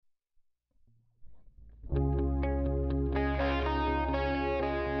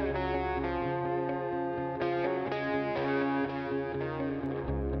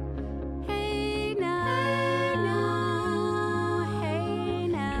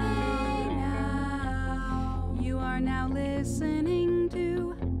listening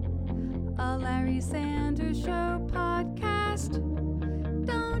to a Larry Sanders Show podcast.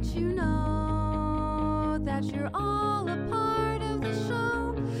 Don't you know that you're all a part of the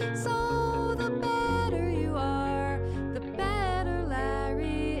show? So the better you are, the better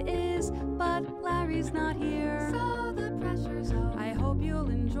Larry is. But Larry's not here, so the pressure's off. I hope you'll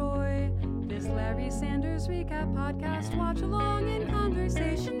enjoy this Larry Sanders Recap podcast. Watch along in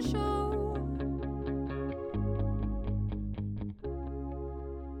Conversation Show.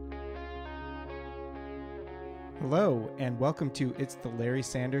 Hello, and welcome to It's the Larry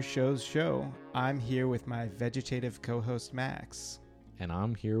Sanders Show's show. I'm here with my vegetative co-host, Max. And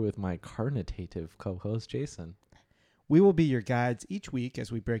I'm here with my carnitative co-host, Jason. We will be your guides each week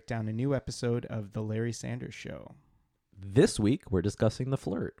as we break down a new episode of The Larry Sanders Show. This week, we're discussing The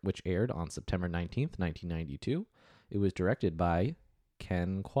Flirt, which aired on September 19th, 1992. It was directed by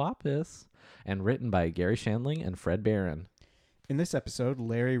Ken Kwapis and written by Gary Shandling and Fred Barron. In this episode,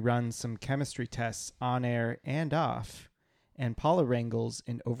 Larry runs some chemistry tests on air and off, and Paula wrangles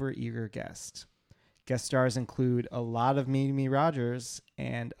an overeager guest. Guest stars include a lot of Mimi Rogers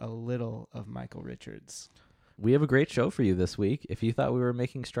and a little of Michael Richards. We have a great show for you this week. If you thought we were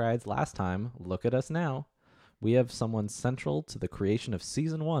making strides last time, look at us now. We have someone central to the creation of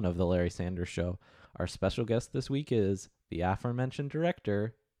Season 1 of The Larry Sanders Show. Our special guest this week is the aforementioned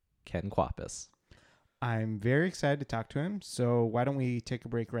director, Ken Kwapis. I'm very excited to talk to him, so why don't we take a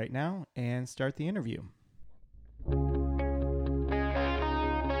break right now and start the interview.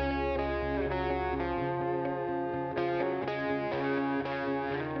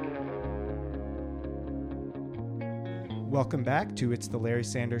 Welcome back to It's the Larry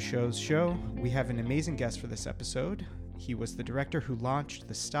Sanders Show's show. We have an amazing guest for this episode. He was the director who launched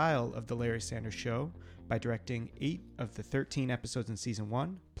the style of The Larry Sanders Show by directing 8 of the 13 episodes in Season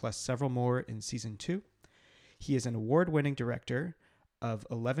 1, plus several more in Season 2. He is an award-winning director of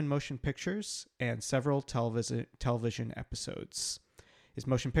 11 motion pictures and several television episodes. His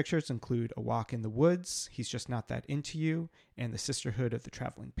motion pictures include A Walk in the Woods, He's Just Not That Into You, and The Sisterhood of the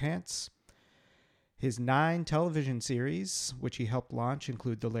Traveling Pants. His 9 television series, which he helped launch,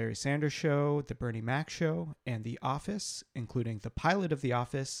 include The Larry Sanders Show, The Bernie Mac Show, and The Office, including the pilot of The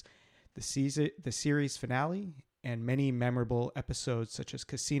Office, the series finale, and many memorable episodes such as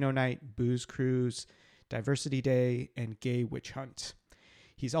Casino Night, Booze Cruise, Diversity Day, and Gay Witch Hunt.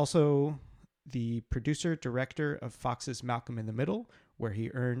 He's also the producer-director of Fox's Malcolm in the Middle, where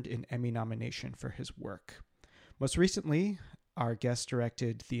he earned an Emmy nomination for his work. Most recently, our guest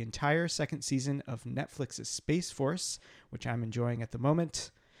directed the entire second season of Netflix's Space Force, which I'm enjoying at the moment.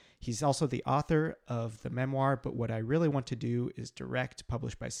 He's also the author of the memoir, But What I Really Want to Do is Direct,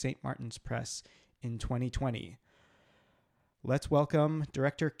 published by St. Martin's Press in 2020. Let's welcome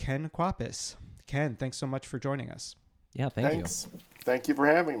director Ken Kwapis. Ken, thanks so much for joining us. Yeah, thank you. Thank you for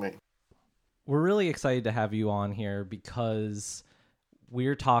having me. We're really excited to have you on here because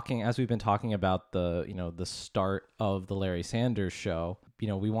we're talking, as we've been talking about the start of the Larry Sanders Show.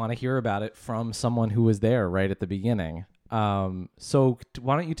 We want to hear about it from someone who was there right at the beginning. So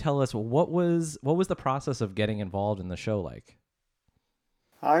why don't you tell us what was the process of getting involved in the show like?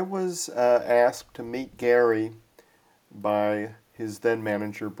 I was asked to meet Gary by his then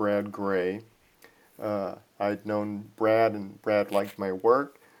manager, Brad Gray. I'd known Brad, and Brad liked my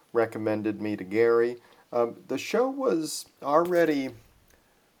work, recommended me to Gary. The show was already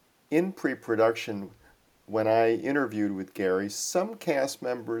in pre-production when I interviewed with Gary. Some cast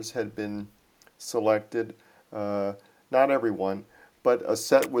members had been selected, not everyone, but a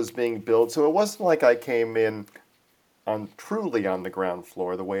set was being built. So it wasn't like I came in truly on the ground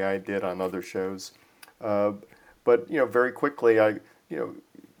floor the way I did on other shows. But very quickly I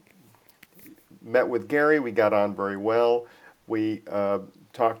met with Gary. We got on very well. We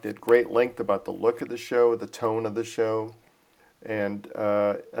talked at great length about the look of the show, the tone of the show, and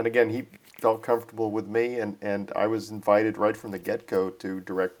again, he felt comfortable with me, and I was invited right from the get-go to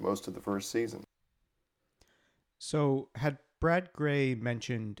direct most of the first season. So had Brad Gray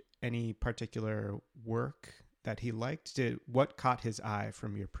mentioned any particular work that he liked? What caught his eye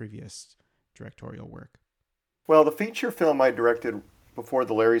from your previous directorial work? Well, the feature film I directed before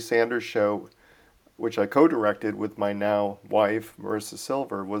the Larry Sanders Show, which I co-directed with my now wife, Marissa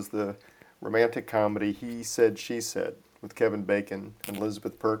Silver, was the romantic comedy He Said, She Said, with Kevin Bacon and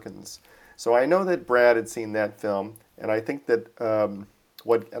Elizabeth Perkins. So I know that Brad had seen that film, and I think that and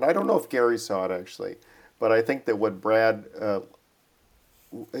I don't know if Gary saw it actually, but I think that what Brad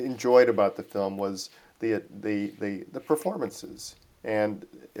enjoyed about the film was the performances. And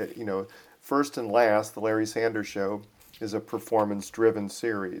first and last, the Larry Sanders Show is a performance-driven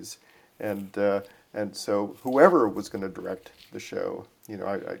series, and And so whoever was going to direct the show,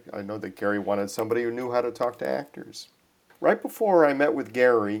 I know that Gary wanted somebody who knew how to talk to actors. Right before I met with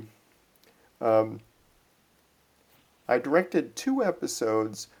Gary, I directed 2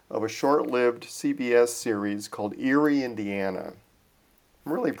 episodes of a short-lived CBS series called Erie, Indiana.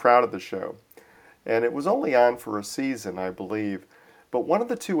 I'm really proud of the show. And it was only on for a season, I believe. But one of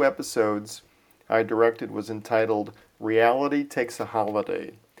the 2 episodes I directed was entitled Reality Takes a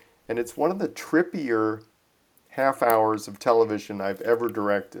Holiday. And it's one of the trippier half hours of television I've ever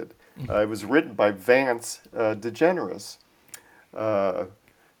directed. It was written by Vance DeGeneres.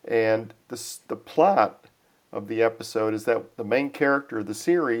 And the plot of the episode is that the main character of the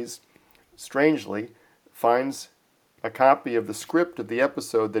series, strangely, finds a copy of the script of the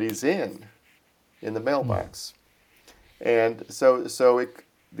episode that he's in the mailbox. And so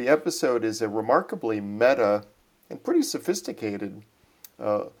the episode is a remarkably meta and pretty sophisticated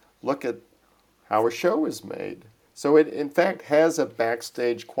look at how a show is made. So it, in fact, has a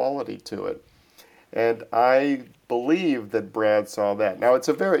backstage quality to it. And I believe that Brad saw that. Now,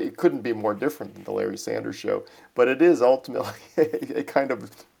 it couldn't be more different than the Larry Sanders Show, but it is ultimately a kind of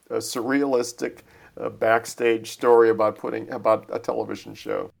a surrealistic backstage story about a television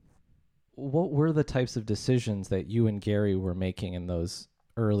show. What were the types of decisions that you and Gary were making in those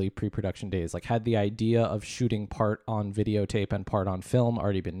early pre-production days? Like, had the idea of shooting part on videotape and part on film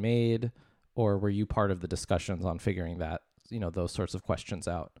already been made, or were you part of the discussions on figuring that, those sorts of questions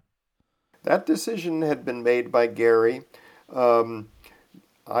out? That decision had been made by Gary.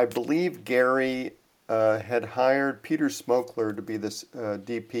 I believe Gary had hired Peter Smokler to be this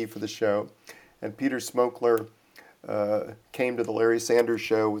DP for the show, and Peter Smokler came to the Larry Sanders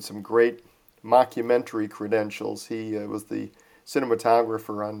Show with some great mockumentary credentials. He was the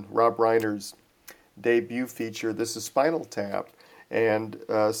cinematographer on Rob Reiner's debut feature, This is Spinal Tap. And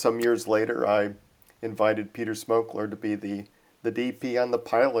some years later, I invited Peter Smokler to be the DP on the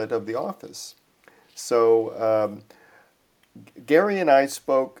pilot of The Office. So Gary and I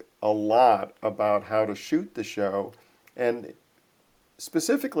spoke a lot about how to shoot the show. And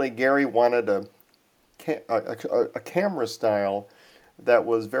specifically, Gary wanted a camera style that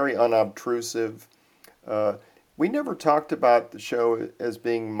was very unobtrusive. We never talked about the show as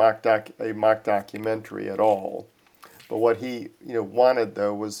being a mock documentary at all. But what he wanted,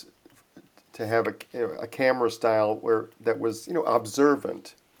 though, was to have a camera style that was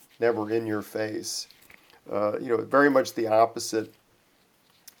observant, never in your face. Very much the opposite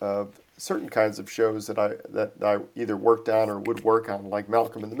of certain kinds of shows that I either worked on or would work on, like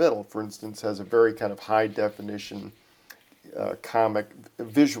Malcolm in the Middle, for instance, has a very kind of high definition comic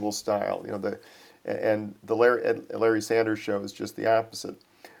visual style. And the Larry Sanders Show is just the opposite.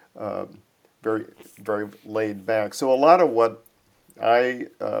 Very, very laid back. So a lot of what I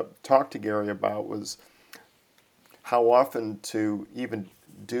talked to Gary about was how often to even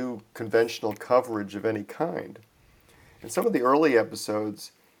do conventional coverage of any kind. And some of the early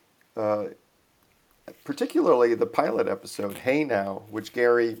episodes, particularly the pilot episode, Hey Now, which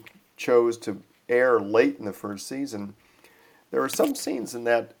Gary chose to air late in the first season, there are some scenes in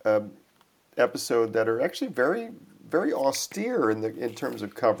that episode that are actually very, very austere in terms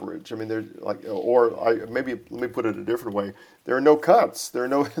of coverage. I mean, let me put it a different way. There are no cuts.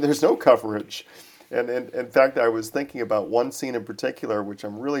 There's no coverage. And in fact, I was thinking about one scene in particular, which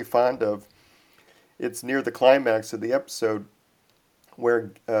I'm really fond of. It's near the climax of the episode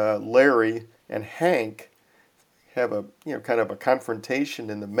where Larry and Hank have a kind of a confrontation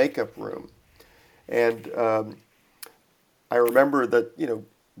in the makeup room. And I remember that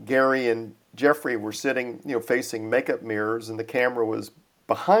Gary and Jeffrey were sitting, facing makeup mirrors, and the camera was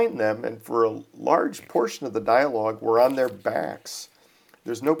behind them, and for a large portion of the dialogue, we're on their backs.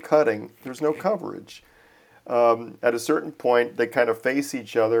 There's no cutting. There's no coverage. At a certain point, they kind of face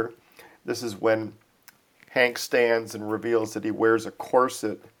each other. This is when Hank stands and reveals that he wears a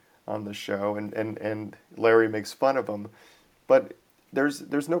corset on the show, and Larry makes fun of him. But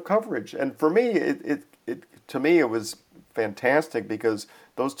there's no coverage. And for me, it was fantastic because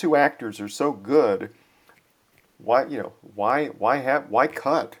those two actors are so good. Why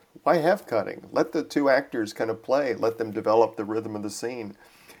cut? Why have cutting? Let the two actors kind of play. Let them develop the rhythm of the scene.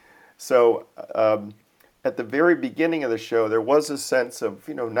 So at the very beginning of the show, there was a sense of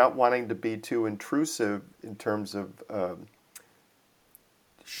not wanting to be too intrusive in terms of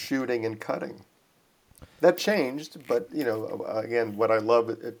shooting and cutting. That changed, but again, what I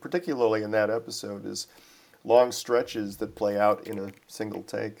love, particularly in that episode, is long stretches that play out in a single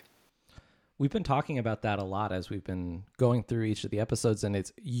take. We've been talking about that a lot as we've been going through each of the episodes, and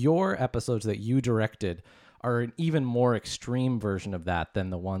it's your episodes that you directed are an even more extreme version of that than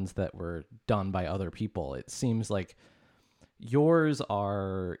the ones that were done by other people. It seems like yours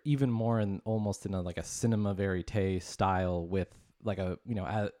are even more in almost in like a cinema verite style with like a,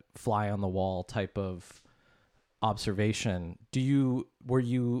 a fly on the wall type of observation. Were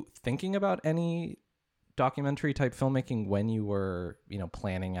you thinking about any documentary type filmmaking when you were,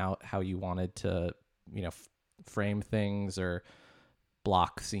 planning out how you wanted to, frame things or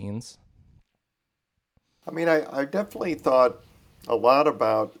block scenes? I mean, I definitely thought a lot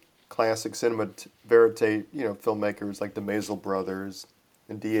about classic cinema verite, filmmakers like the Maisel brothers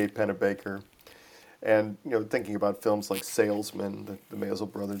and D.A. Pennebaker, and thinking about films like Salesman, the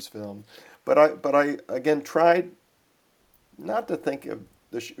Maisel brothers film. But I again tried not to think of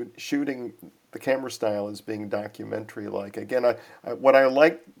the shooting the camera style as being documentary like. Again, what I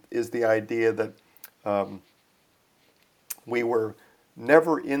like is the idea that we were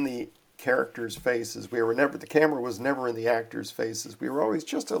never in the characters' faces. The camera was never in the actors' faces. We were always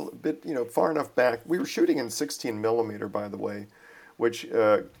just a bit, far enough back. We were shooting in 16 millimeter, by the way, which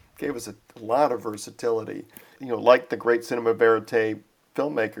gave us a lot of versatility. Like the great cinema verite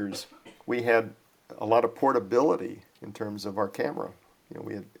filmmakers, we had a lot of portability in terms of our camera.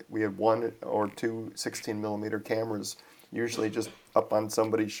 We had one or two 16 millimeter cameras, usually just up on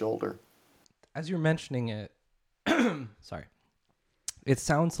somebody's shoulder. As you're mentioning it, sorry, it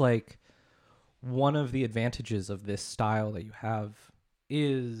sounds like one of the advantages of this style that you have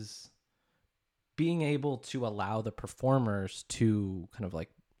is being able to allow the performers to kind of like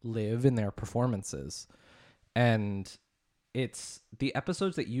live in their performances. And it's the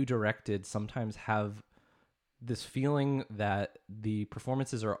episodes that you directed sometimes have this feeling that the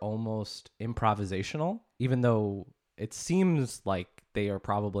performances are almost improvisational, even though it seems like they are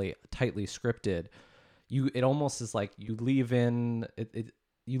probably tightly scripted. It almost is like you leave in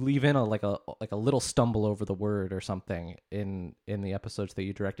a like a little stumble over the word or something in the episodes that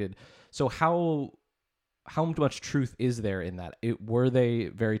you directed. So how much truth is there in that? Were they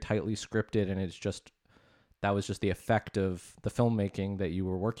very tightly scripted, and that was just the effect of the filmmaking that you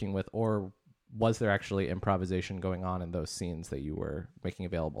were working with, or was there actually improvisation going on in those scenes that you were making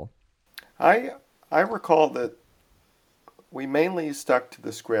available? I recall that we mainly stuck to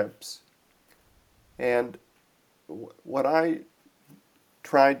the scripts, and what I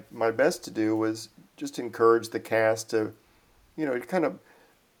tried my best to do was just encourage the cast to, kind of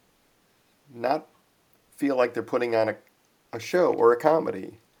not feel like they're putting on a show or a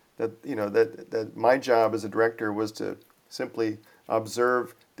comedy. That my job as a director was to simply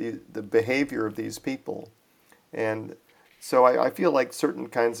observe the behavior of these people. And so I feel like certain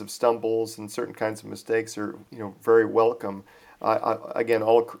kinds of stumbles and certain kinds of mistakes are, very welcome. Again,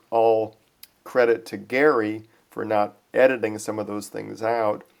 all credit to Gary for not editing some of those things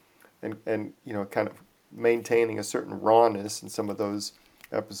out and kind of maintaining a certain rawness in some of those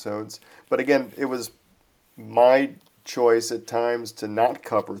episodes. But again, it was my choice at times to not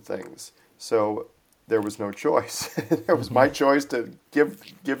cover things. So there was no choice. It was my choice to give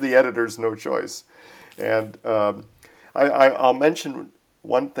the editors no choice. And I'll mention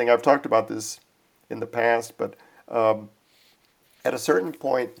one thing. I've talked about this in the past, but at a certain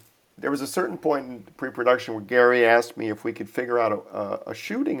point, there was a certain point in pre-production where Gary asked me if we could figure out a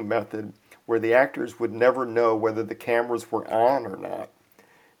shooting method where the actors would never know whether the cameras were on or not.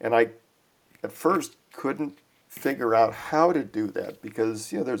 And I, at first, couldn't figure out how to do that because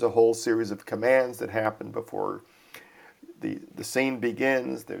there's a whole series of commands that happen before the scene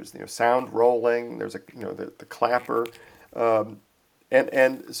begins. There's sound rolling. There's the clapper,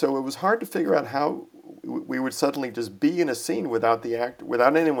 and so it was hard to figure out how we would suddenly just be in a scene without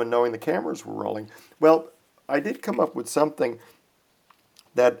anyone knowing the cameras were rolling. Well, I did come up with something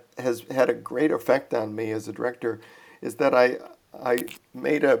that has had a great effect on me as a director. Is that I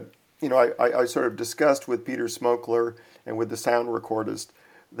made I sort of discussed with Peter Smokler and with the sound recordist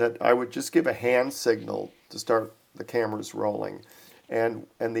that I would just give a hand signal to start the cameras rolling, and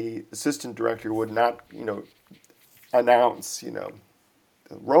the assistant director would not announce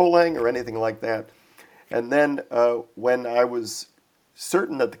rolling or anything like that. And then when I was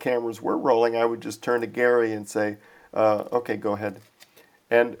certain that the cameras were rolling, I would just turn to Gary and say, "Okay, go ahead."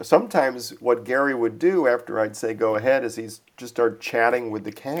 And sometimes what Gary would do after I'd say go ahead is he'd just start chatting with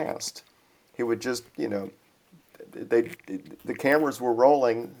the cast. He would just, the cameras were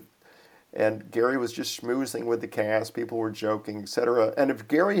rolling, and Gary was just schmoozing with the cast. People were joking, etc. And if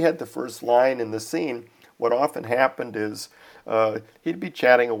Gary had the first line in the scene, what often happened is he'd be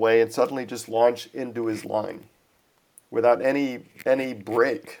chatting away and suddenly just launch into his line without any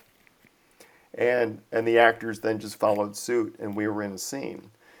break. And the actors then just followed suit, and we were in a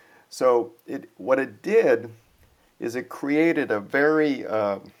scene. So what it did is it created a very,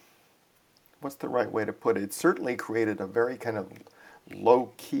 what's the right way to put it? It certainly created a very kind of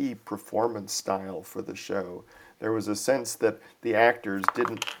low-key performance style for the show. There was a sense that the actors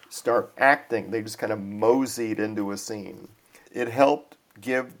didn't start acting; they just kind of moseyed into a scene. It helped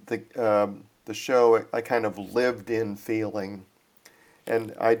give the show a kind of lived-in feeling.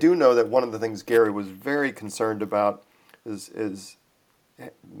 And I do know that one of the things Gary was very concerned about is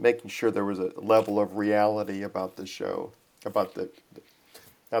making sure there was a level of reality about the show, about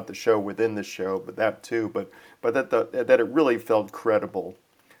not the show within the show, but that too, but that it really felt credible.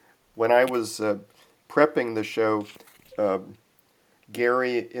 When I was prepping the show,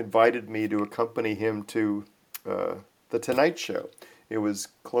 Gary invited me to accompany him to the Tonight Show. It was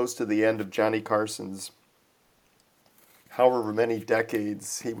close to the end of Johnny Carson's however many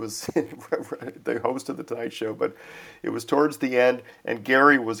decades he was the host of the Tonight Show, but it was towards the end, and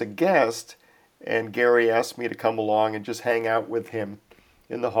Gary was a guest, and Gary asked me to come along and just hang out with him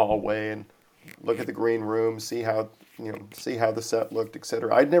in the hallway and look at the green room, see how the set looked,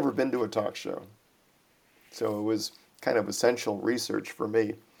 etc. I'd never been to a talk show, so it was kind of essential research for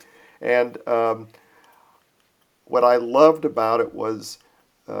me. And what I loved about it was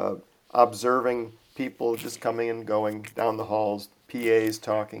observing people just coming and going down the halls, PAs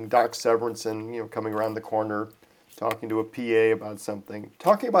talking, Doc Severinsen, coming around the corner, talking to a PA about something,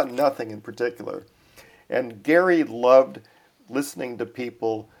 talking about nothing in particular. And Gary loved listening to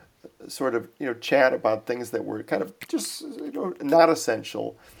people sort of, chat about things that were kind of just, not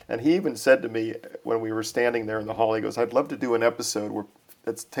essential. And he even said to me when we were standing there in the hall, he goes, "I'd love to do an episode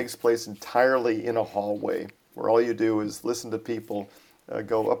that takes place entirely in a hallway, where all you do is listen to people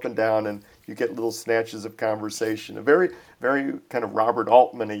go up and down, and you get little snatches of conversation." A very, very kind of Robert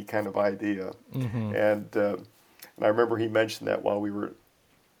Altman-y kind of idea. Mm-hmm. And I remember he mentioned that while we were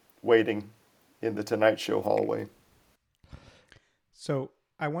waiting in the Tonight Show hallway. So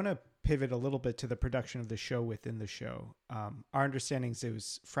I want to pivot a little bit to the production of the show within the show. Our understanding is it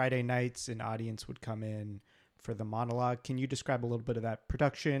was Friday nights, an audience would come in for the monologue. Can you describe a little bit of that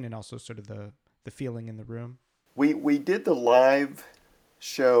production and also sort of the feeling in the room? We did the live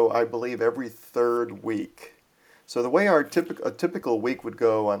show, I believe, every third week. So the way a typical week would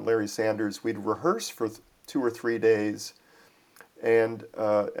go on Larry Sanders, we'd rehearse for 2 or 3 days, and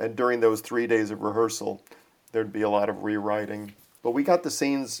during those 3 days of rehearsal, there'd be a lot of rewriting. But we got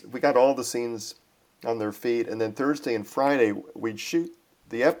all the scenes on their feet, and then Thursday and Friday we'd shoot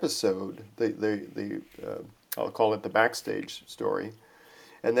the episode, I'll call it the backstage story.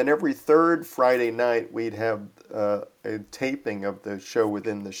 And then every third Friday night, we'd have a taping of the show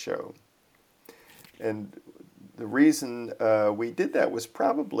within the show. And the reason we did that was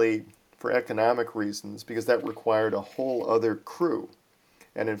probably for economic reasons, because that required a whole other crew.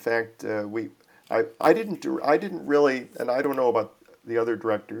 And in fact, I didn't really, and I don't know about the other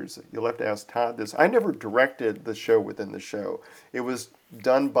directors, you'll have to ask Todd this, I never directed the show within the show. It was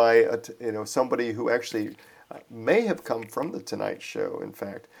done by somebody who actually may have come from the Tonight Show, in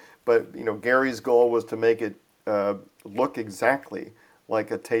fact. But Gary's goal was to make it look exactly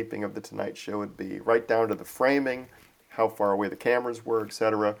like a taping of the Tonight Show would be, right down to the framing, how far away the cameras were,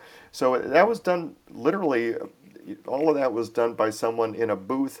 etc. So that was done literally. All of that was done by someone in a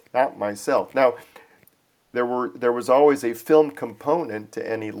booth, not myself. Now, there was always a film component to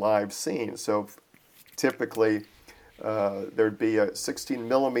any live scene. So typically, there'd be a 16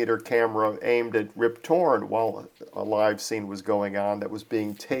 millimeter camera aimed at Rip Torn while a live scene was going on that was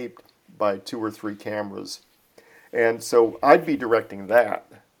being taped by 2 or 3 cameras. And so I'd be directing that.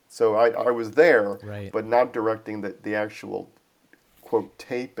 So I was there, right, but not directing the actual, quote,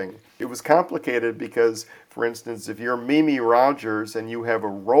 taping. It was complicated because, for instance, if you're Mimi Rogers and you have a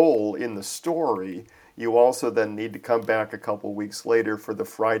role in the story, you also then need to come back a couple weeks later for the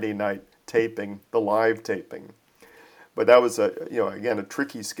Friday night taping, the live taping. But that was again, a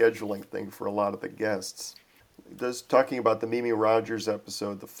tricky scheduling thing for a lot of the guests. Just talking about the Mimi Rogers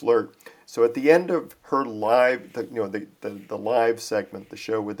episode, the Flirt. So at the end of her live, the live segment, the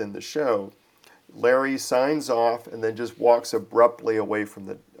show within the show, Larry signs off and then just walks abruptly away from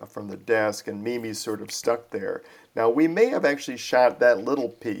the desk, and Mimi's sort of stuck there. Now, we may have actually shot that little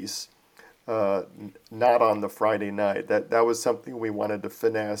piece, not on the Friday night. That was something we wanted to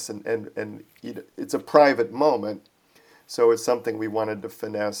finesse, and it's a private moment, so it's something we wanted to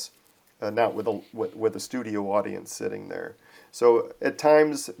finesse, not with a studio audience sitting there. So at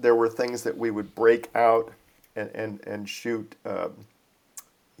times there were things that we would break out and shoot,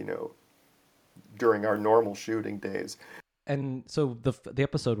 during our normal shooting days. And so the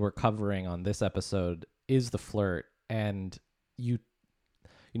episode we're covering on this episode is The Flirt, and you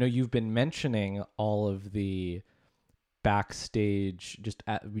you've been mentioning all of the backstage,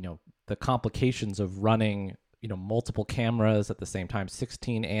 the complications of running, multiple cameras at the same time,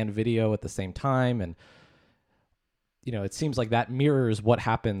 16 and video at the same time. And, it seems like that mirrors what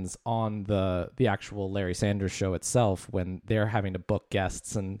happens on the actual Larry Sanders Show itself when they're having to book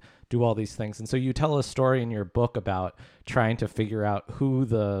guests and do all these things. And so you tell a story in your book about trying to figure out who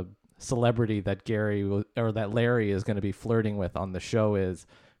the celebrity that that Larry is going to be flirting with on the show is.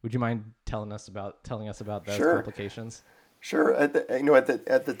 Would you mind telling us about those complications? Sure. At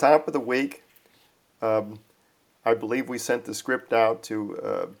the top of the week, I believe we sent the script out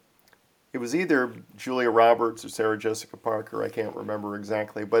to. It was either Julia Roberts or Sarah Jessica Parker. I can't remember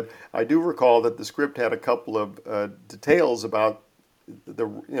exactly, but I do recall that the script had a couple of details about the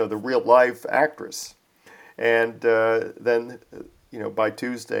real life actress, and then by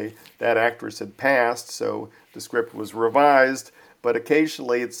Tuesday that actress had passed, so the script was revised. But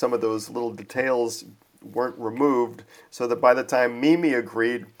occasionally, some of those little details weren't removed, so that by the time Mimi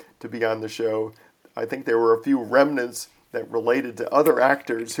agreed to be on the show, I think there were a few remnants that related to other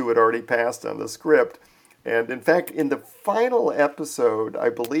actors who had already passed on the script. And in fact, in the final episode, I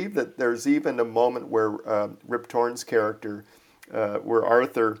believe that there's even a moment where Rip Torn's character, where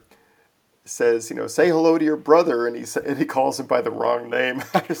Arthur says, say hello to your brother, and he calls him by the wrong name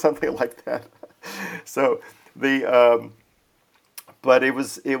or something like that. So but it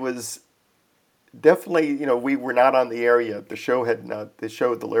was definitely, we were not on the air yet.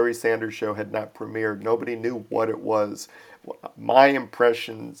 The Larry Sanders Show had not premiered. Nobody knew what it was. My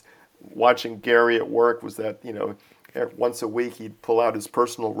impressions watching Gary at work was that, once a week he'd pull out his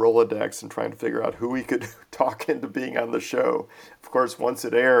personal Rolodex and try to figure out who he could talk into being on the show. Of course, once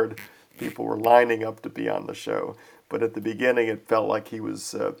it aired, people were lining up to be on the show. But at the beginning, it felt like he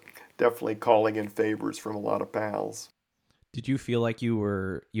was definitely calling in favors from a lot of pals. Did you feel like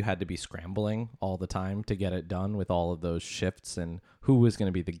you had to be scrambling all the time to get it done with all of those shifts and who was going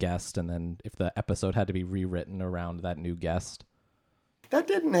to be the guest, and then if the episode had to be rewritten around that new guest? That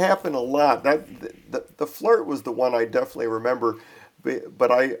didn't happen a lot. The Flirt was the one I definitely remember, but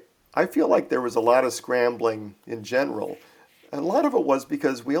I feel like there was a lot of scrambling in general. And a lot of it was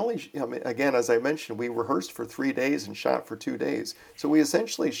because we only, again, as I mentioned, we rehearsed for 3 days and shot for 2 days. So we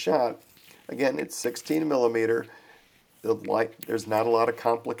essentially shot, again, it's 16 millimeter. There's not a lot of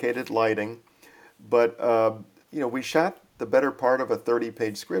complicated lighting, but we shot the better part of a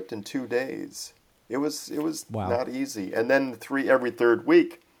 30-page script in 2 days. It was Wow. Not easy. And then every third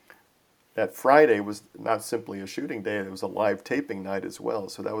week, that Friday was not simply a shooting day; it was a live taping night as well.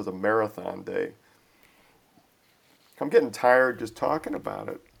 So that was a marathon day. I'm getting tired just talking about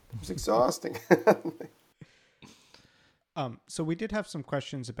it. It was exhausting. So we did have some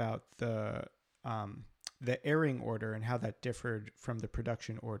questions about the airing order and how that differed from the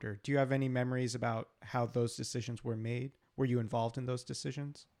production order. Do you have any memories about how those decisions were made? Were you involved in those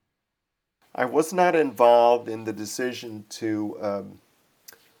decisions? I was not involved in the decision to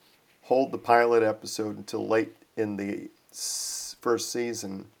hold the pilot episode until late in the first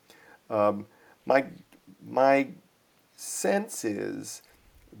season. My sense is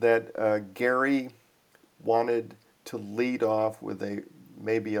that Gary wanted to lead off with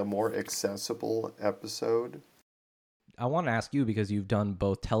maybe a more accessible episode. I want to ask you, because you've done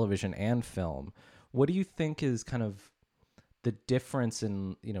both television and film, what do you think is kind of the difference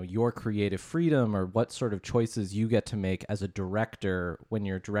in, your creative freedom, or what sort of choices you get to make as a director when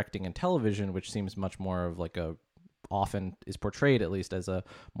you're directing in television, which seems much more of often is portrayed at least as a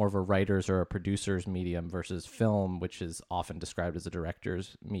more of a writer's or a producer's medium, versus film, which is often described as a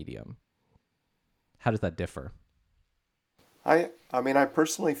director's medium? How does that differ? I I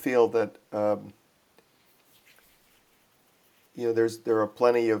personally feel that there are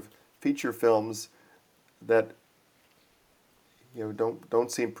plenty of feature films that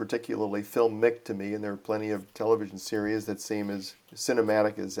don't seem particularly filmic to me, and there are plenty of television series that seem as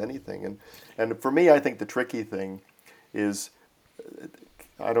cinematic as anything. And for me, I think the tricky thing is,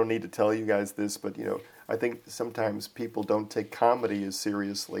 I don't need to tell you guys this, but I think sometimes people don't take comedy as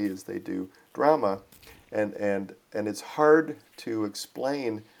seriously as they do drama, and it's hard to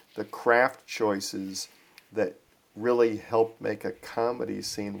explain the craft choices that really help make a comedy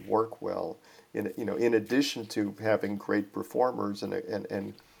scene work well. In addition to having great performers and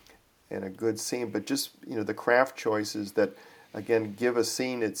a good scene, but just the craft choices that again give a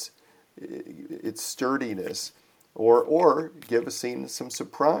scene its sturdiness, or give a scene some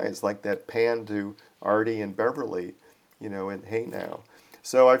surprise, like that pan to Artie and Beverly, in Hey Now.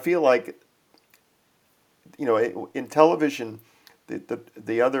 So I feel like in television,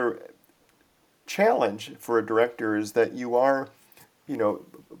 the other challenge for a director is that you are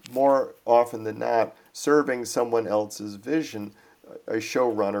more often than not serving someone else's vision, a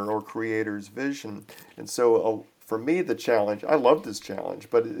showrunner or creator's vision. And so for me, the challenge, I love this challenge,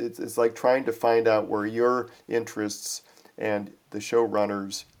 but it's like trying to find out where your interests and the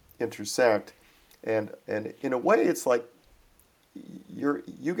showrunners intersect. And in a way, it's like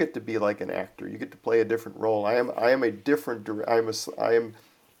you get to be like an actor. You get to play a different role. I am a different. I am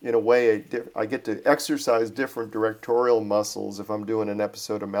in a way I get to exercise different directorial muscles if I'm doing an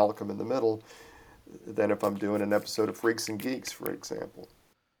episode of Malcolm in the Middle than if I'm doing an episode of Freaks and Geeks, for example.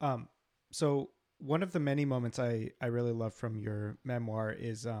 So one of the many moments I really love from your memoir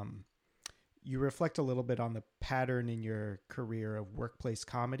is you reflect a little bit on the pattern in your career of workplace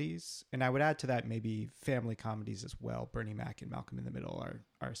comedies. And I would add to that maybe family comedies as well. Bernie Mac and Malcolm in the Middle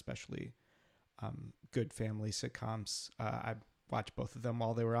are especially good family sitcoms. I watched both of them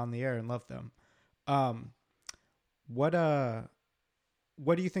while they were on the air and loved them. What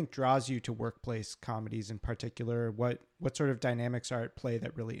do you think draws you to workplace comedies in particular? What sort of dynamics are at play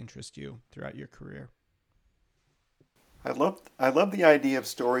that really interest you throughout your career? I love the idea of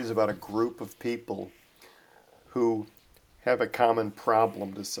stories about a group of people who have a common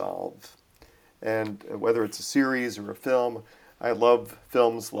problem to solve. And whether it's a series or a film, I love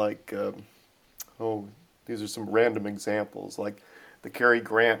films like, these are some random examples, like the Cary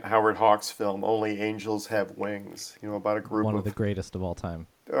Grant, Howard Hawks film, Only Angels Have Wings, about a group One of the greatest of all time.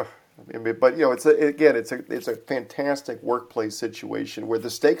 But it's a fantastic workplace situation where the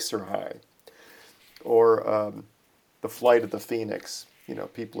stakes are high. Or The Flight of the Phoenix.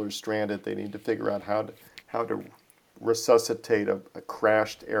 People are stranded. They need to figure out how to resuscitate a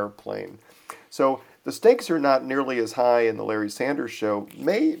crashed airplane. So the stakes are not nearly as high in the Larry Sanders Show.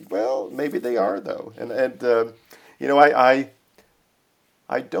 Maybe they are though.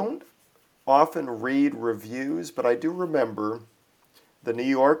 I don't often read reviews, but I do remember the New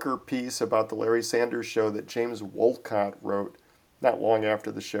Yorker piece about the Larry Sanders Show that James Wolcott wrote not long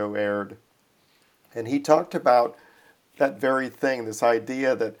after the show aired. And he talked about that very thing, this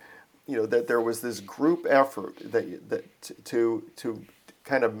idea that, that there was this group effort to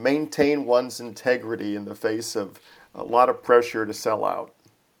kind of maintain one's integrity in the face of a lot of pressure to sell out.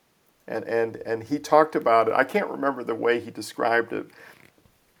 And he talked about it. I can't remember the way he described it,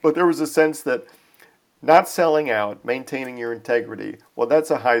 but there was a sense that not selling out, maintaining your integrity, well,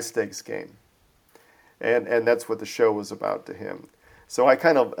 that's a high stakes game. And that's what the show was about to him. So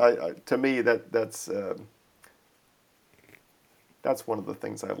to me, that's one of the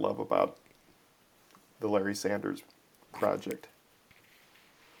things I love about the Larry Sanders Project.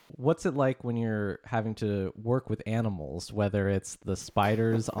 What's it like when you're having to work with animals, whether it's the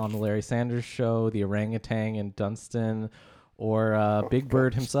spiders on the Larry Sanders Show, the orangutan in Dunstan, or Big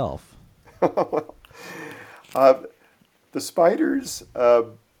Bird himself? The spiders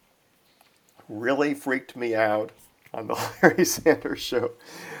really freaked me out on the Larry Sanders Show.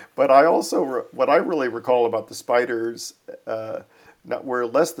 But I also, what I really recall about the spiders, were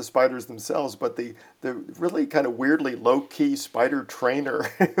less the spiders themselves, but the really kind of weirdly low-key spider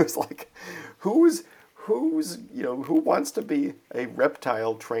trainer. It was like, who wants to be a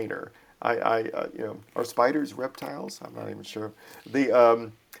reptile trainer? Are spiders reptiles? I'm not even sure.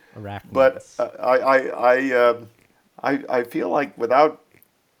 Arachnids. But I feel like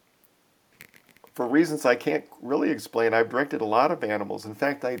for reasons I can't really explain, I've directed a lot of animals. In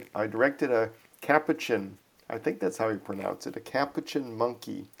fact, I directed a capuchin, I think that's how you pronounce it, a capuchin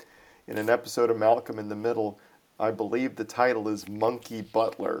monkey in an episode of Malcolm in the Middle. I believe the title is Monkey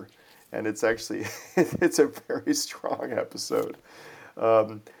Butler, and it's actually, it's a very strong episode.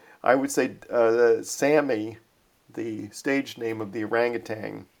 I would say Sammy, the stage name of the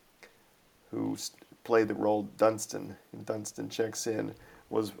orangutan, who played the role Dunstan in Dunstan Checks In,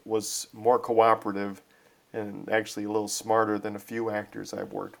 was more cooperative and actually a little smarter than a few actors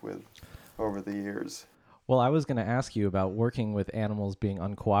I've worked with over the years. Well, I was going to ask you about working with animals being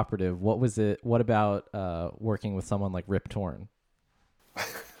uncooperative. What about working with someone like Rip Torn?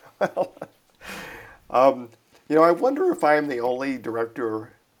 Well, I wonder if I'm the only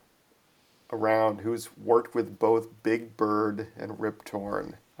director around who's worked with both Big Bird and Rip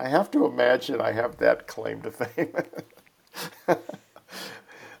Torn. I have to imagine I have that claim to fame.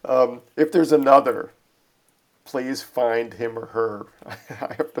 If there's another, please find him or her.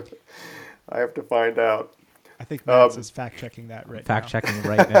 I have to find out. I think Max is fact checking that right now. Fact checking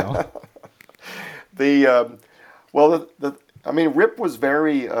right now. Rip was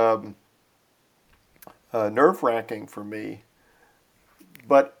very nerve wracking for me,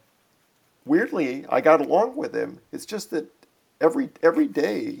 but weirdly, I got along with him. It's just that every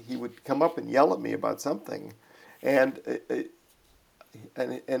day he would come up and yell at me about something, and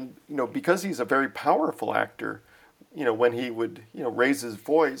and because he's a very powerful actor, when he would raise his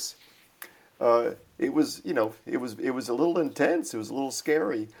voice, it was a little intense. It was a little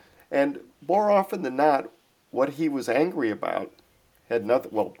scary, and more often than not, what he was angry about had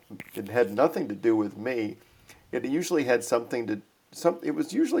nothing. Well, it had nothing to do with me. It usually had It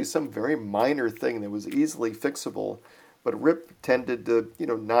was usually some very minor thing that was easily fixable, but Rip tended to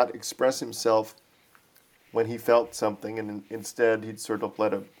not express himself when he felt something, and instead he'd sort of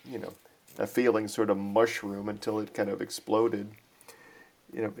let a feeling sort of mushroom until it kind of exploded,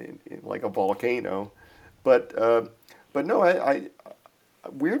 like a volcano. But no, I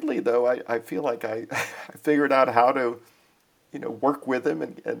weirdly though, I feel like I figured out how to work with him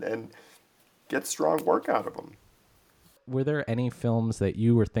and get strong work out of him. Were there any films that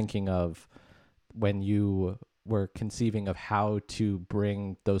you were thinking of when you were conceiving of how to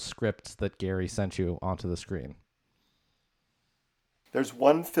bring those scripts that Gary sent you onto the screen? There's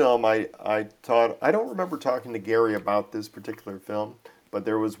one film I thought, I don't remember talking to Gary about this particular film, but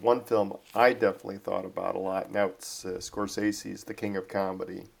there was one film I definitely thought about a lot, and that's Scorsese's The King of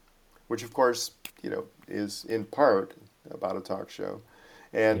Comedy, which of course, is in part about a talk show.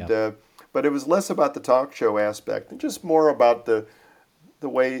 And but it was less about the talk show aspect and just more about the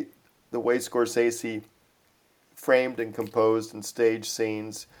way Scorsese framed and composed and staged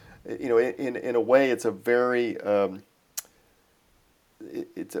scenes. In a way, it's a very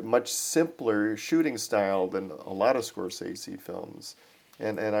it's a much simpler shooting style than a lot of Scorsese films,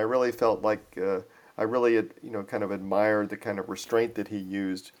 and I really felt like I really kind of admired the kind of restraint that he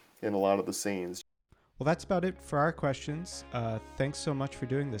used in a lot of the scenes. Well, that's about it for our questions. Thanks so much for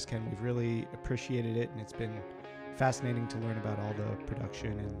doing this, Ken. We've really appreciated it, and it's been fascinating to learn about all the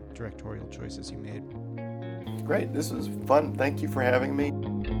production and directorial choices you made. Great. This was fun. Thank you for having me.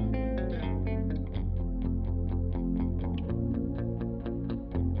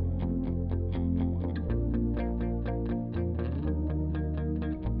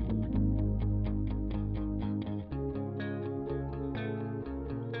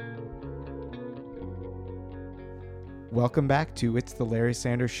 Welcome back to It's the Larry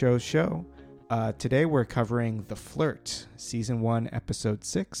Sanders show. Today we're covering The Flirt, Season 1, Episode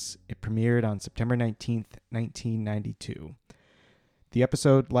 6. It premiered on September 19th, 1992. The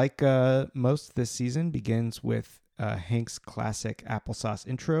episode, like most this season, begins with Hank's classic applesauce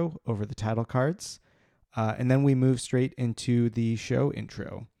intro over the title cards. And then we move straight into the show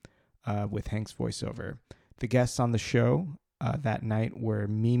intro with Hank's voiceover. The guests on the show that night were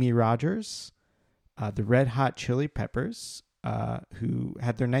Mimi Rogers, the Red Hot Chili Peppers, who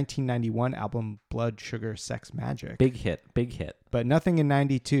had their 1991 album Blood, Sugar, Sex, Magic. Big hit. But nothing in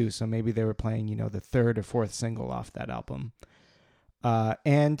 92, so maybe they were playing, the third or fourth single off that album.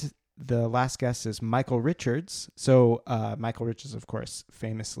 And the last guest is Michael Richards. So Michael Richards, of course,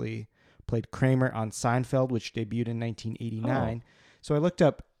 famously played Kramer on Seinfeld, which debuted in 1989. So I looked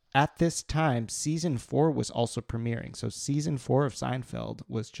up, at this time, Season 4 was also premiering. So Season 4 of Seinfeld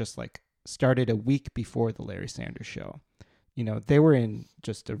was just started a week before The Larry Sanders Show. They were in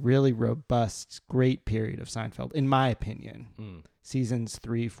just a really robust, great period of Seinfeld, in my opinion. Seasons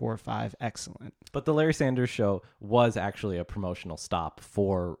 3, 4, 5, excellent. But The Larry Sanders Show was actually a promotional stop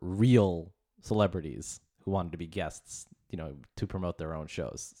for real celebrities who wanted to be guests, to promote their own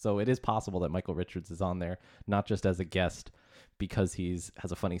shows. So it is possible that Michael Richards is on there, not just as a guest because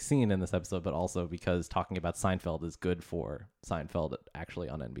has a funny scene in this episode, but also because talking about Seinfeld is good for Seinfeld actually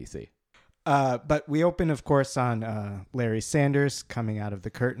on NBC. But we open, of course, on Larry Sanders coming out of the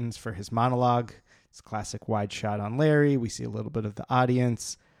curtains for his monologue. It's a classic wide shot on Larry. We see a little bit of the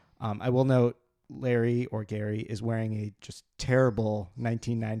audience. I will note Larry, or Gary, is wearing a just terrible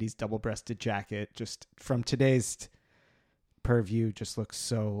 1990s double-breasted jacket. Just from today's purview, just looks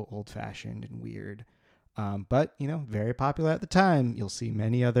so old-fashioned and weird. But, very popular at the time. You'll see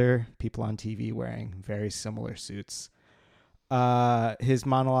many other people on TV wearing very similar suits. His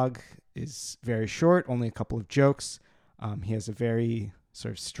monologue is very short, only a couple of jokes. He has a very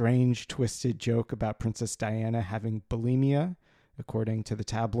sort of strange, twisted joke about Princess Diana having bulimia, according to the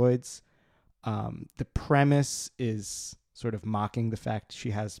tabloids. The premise is sort of mocking the fact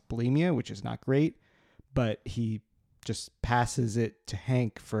she has bulimia, which is not great, but he just passes it to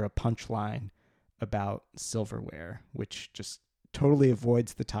Hank for a punchline about silverware, which just totally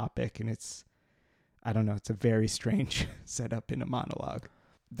avoids the topic, and it's a very strange setup in a monologue.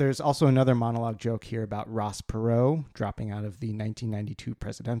 There's also another monologue joke here about Ross Perot dropping out of the 1992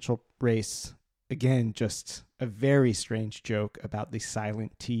 presidential race. Again, just a very strange joke about the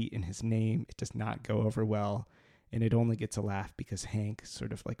silent T in his name. It does not go over well, and it only gets a laugh because Hank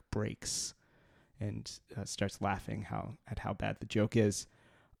sort of breaks and starts laughing at how bad the joke is.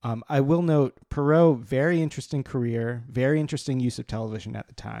 I will note Perot, very interesting career, very interesting use of television at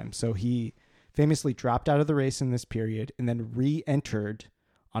the time. So he famously dropped out of the race in this period and then re-entered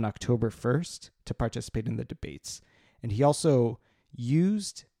on October 1st to participate in the debates. And he also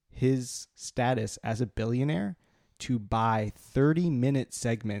used his status as a billionaire to buy 30-minute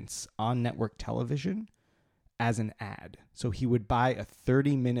segments on network television as an ad. So he would buy a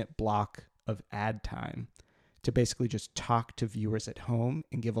 30-minute block of ad time to basically just talk to viewers at home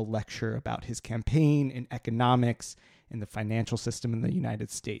and give a lecture about his campaign and economics and the financial system in the United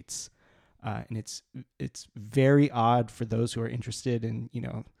States. And it's very odd for those who are interested in,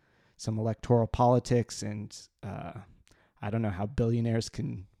 some electoral politics and I don't know how billionaires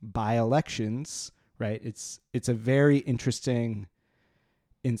can buy elections, right? It's a very interesting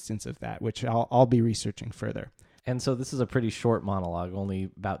instance of that, which I'll be researching further. And so this is a pretty short monologue, only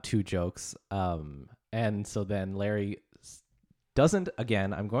about 2 jokes. And so then Larry doesn't,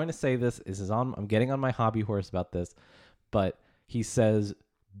 again, I'm going to say this, I'm getting on my hobby horse about this, but he says,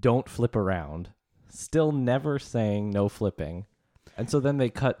 don't flip around, still never saying no flipping. And so then they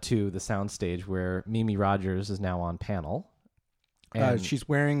cut to the soundstage where Mimi Rogers is now on panel. And she's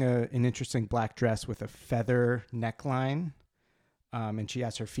wearing an interesting black dress with a feather neckline. And she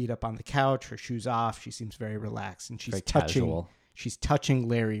has her feet up on the couch, her shoes off. She seems very relaxed, and she's touching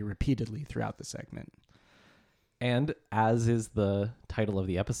Larry repeatedly throughout the segment. And as is the title of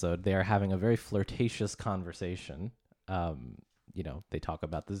the episode, they are having a very flirtatious conversation. They talk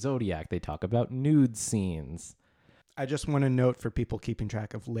about the Zodiac. They talk about nude scenes. I just want to note for people keeping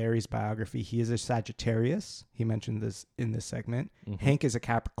track of Larry's biography, he is a Sagittarius. He mentioned this in this segment. Mm-hmm. Hank is a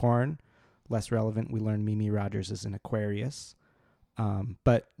Capricorn. Less relevant, we learned Mimi Rogers is an Aquarius.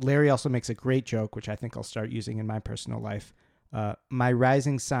 But Larry also makes a great joke, which I think I'll start using in my personal life. My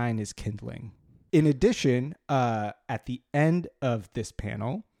rising sign is kindling. In addition, at the end of this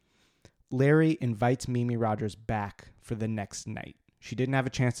panel, Larry invites Mimi Rogers back for the next night. She didn't have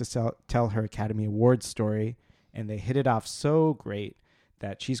a chance to tell her Academy Awards story, and they hit it off so great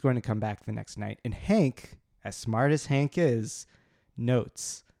that she's going to come back the next night. And Hank, as smart as Hank is,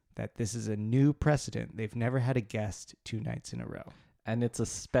 notes that this is a new precedent. They've never had a guest 2 nights in a row. And it's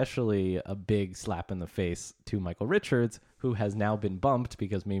especially a big slap in the face to Michael Richards, who has now been bumped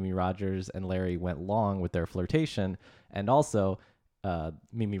because Mimi Rogers and Larry went long with their flirtation. And also,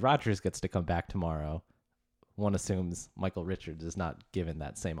 Mimi Rogers gets to come back tomorrow. One assumes Michael Richards is not given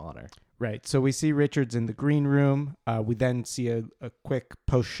that same honor. Right. So we see Richards in the green room. We then see a quick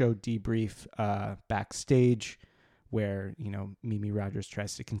post-show debrief backstage where, Mimi Rogers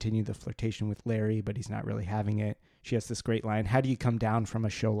tries to continue the flirtation with Larry, but he's not really having it. She has this great line, "How do you come down from a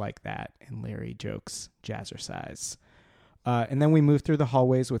show like that?" And Larry jokes, jazzercise. And then we move through the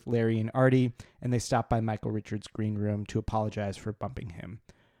hallways with Larry and Artie, and they stop by Michael Richards' green room to apologize for bumping him.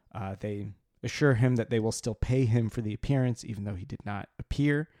 They assure him that they will still pay him for the appearance, even though he did not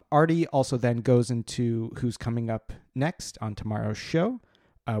appear. Artie also then goes into who's coming up next on tomorrow's show.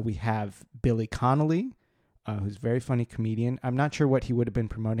 We have Billy Connolly, who's a very funny comedian. I'm not sure what he would have been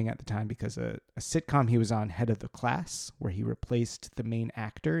promoting at the time because a sitcom he was on, Head of the Class, where he replaced the main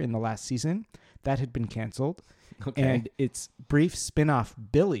actor in the last season, that had been canceled. Okay. And its brief spin-off,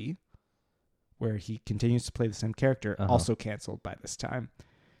 Billy, where he continues to play the same character, also canceled by this time.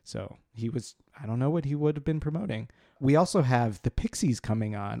 So I don't know what he would have been promoting. We also have the Pixies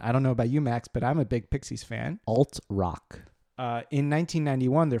coming on. I don't know about you, Max, but I'm a big Pixies fan. Alt rock. In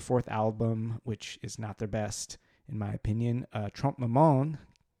 1991, their 4th album, which is not their best, in my opinion, Trompe le Monde,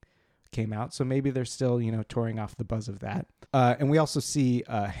 came out. So maybe they're still, touring off the buzz of that. And we also see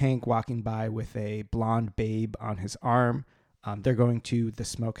Hank walking by with a blonde babe on his arm. They're going to the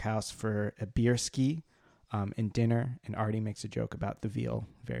smokehouse for a beer ski and dinner. And Artie makes a joke about the veal.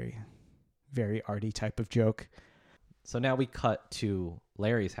 Very, very Artie type of joke. So now we cut to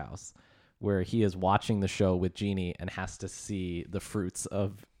Larry's house, where he is watching the show with Jeannie and has to see the fruits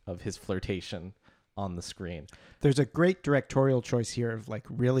of his flirtation on the screen. There's a great directorial choice here of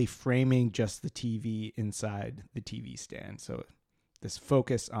really framing just the TV inside the TV stand. So this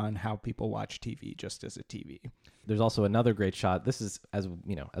focus on how people watch TV just as a TV. There's also another great shot. This is, as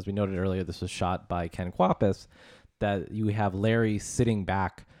we noted earlier, this was shot by Ken Kwapis, that you have Larry sitting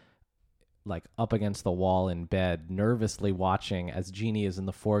back up against the wall in bed, nervously watching as Jeannie is in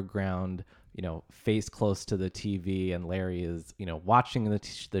the foreground, face close to the TV, and Larry is, watching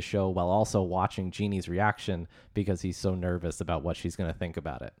the show while also watching Jeannie's reaction because he's so nervous about what she's going to think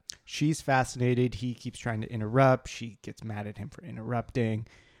about it. She's fascinated. He keeps trying to interrupt. She gets mad at him for interrupting.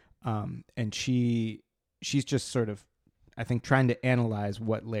 And she's just sort of, I think, trying to analyze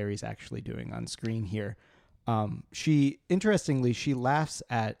what Larry's actually doing on screen here. Interestingly, she laughs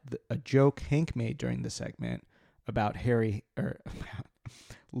at a joke Hank made during the segment about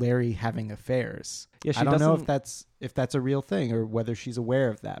Larry having affairs. Yeah, I don't know if that's a real thing or whether she's aware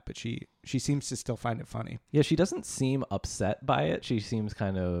of that, but she seems to still find it funny. Yeah, she doesn't seem upset by it. She seems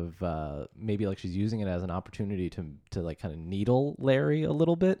kind of maybe like she's using it as an opportunity to like kind of needle Larry a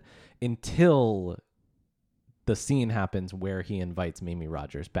little bit until the scene happens where he invites Mimi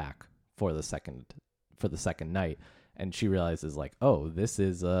Rogers back for the second night, and she realizes like, oh, this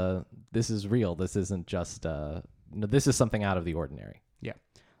is real. This isn't just this is something out of the ordinary. Yeah.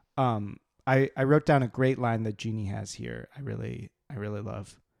 I wrote down a great line that Jeannie has here. I really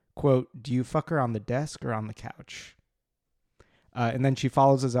love. Quote, "Do you fuck her on the desk or on the couch?" And then she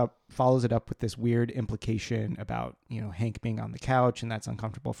follows it up with this weird implication about, Hank being on the couch, and that's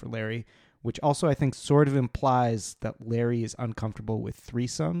uncomfortable for Larry, which also I think sort of implies that Larry is uncomfortable with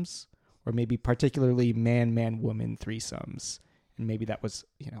threesomes, or maybe particularly man-woman threesomes. And maybe that was,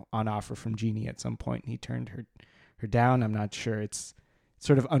 on offer from Jeannie at some point, and he turned her down. I'm not sure. It's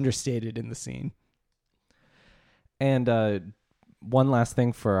sort of understated in the scene. And one last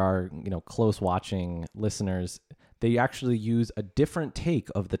thing for our, close watching listeners, they actually use a different take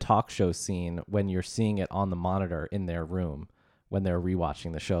of the talk show scene when you're seeing it on the monitor in their room when they're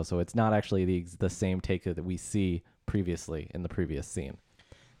rewatching the show. So it's not actually the same take that we see previously in the previous scene.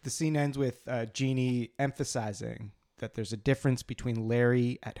 The scene ends with Jeannie emphasizing that there's a difference between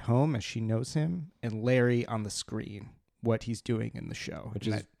Larry at home as she knows him and Larry on the screen, what he's doing in the show. Which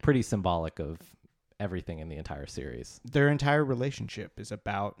is pretty symbolic of everything in the entire series. Their entire relationship is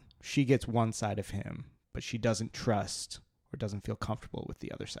about she gets one side of him, but she doesn't trust or doesn't feel comfortable with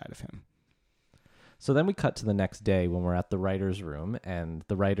the other side of him. So then we cut to the next day when we're at the writer's room, and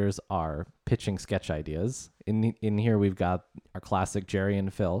the writers are pitching sketch ideas. In here, we've got our classic Jerry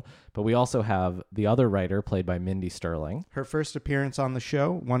and Phil, but we also have the other writer, played by Mindy Sterling. Her first appearance on the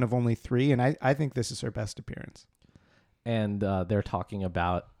show, one of only 3, and I think this is her best appearance. And they're talking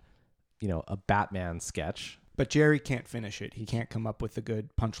about, a Batman sketch. But Jerry can't finish it. He can't come up with a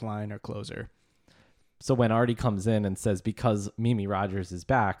good punchline or closer. So when Artie comes in and says, because Mimi Rogers is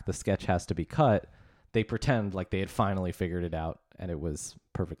back, the sketch has to be cut, they pretend like they had finally figured it out, and it was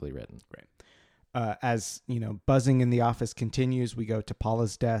perfectly written. Right. As, buzzing in the office continues, we go to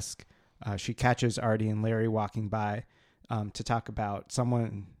Paula's desk. She catches Artie and Larry walking by to talk about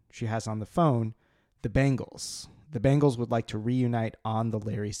someone she has on the phone, the Bengals. The Bengals would like to reunite on the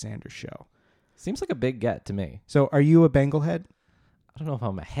Larry Sanders Show. Seems like a big get to me. So are you a Bengal head? I don't know if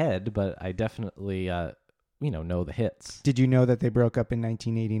I'm a head, but I definitely, know the hits. Did you know that they broke up in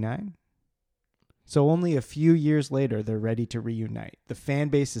 1989? So only a few years later, they're ready to reunite. The fan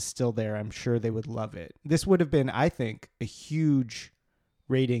base is still there. I'm sure they would love it. This would have been, I think, a huge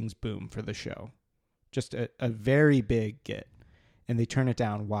ratings boom for the show. Just a very big get. And they turn it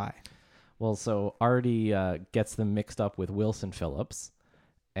down. Why? Well, so Artie gets them mixed up with Wilson Phillips.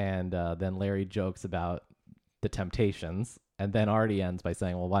 And then Larry jokes about the Temptations. And then Artie ends by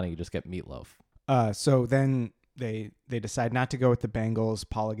saying, well, why don't you just get Meatloaf? So then they decide not to go with the Bengals.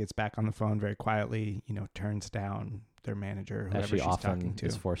 Paula gets back on the phone very quietly, turns down their manager, whoever she's talking to.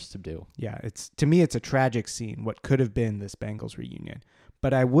 Is forced to do. Yeah, to me, it's a tragic scene, what could have been this Bengals reunion.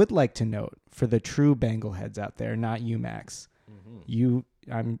 But I would like to note, for the true Bengal heads out there, not you, Max, you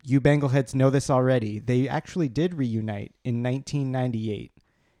Bengal heads know this already. They actually did reunite in 1998,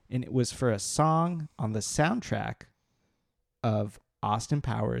 and it was for a song on the soundtrack of Austin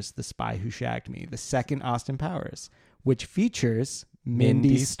Powers, The Spy Who Shagged Me, the second Austin Powers, which features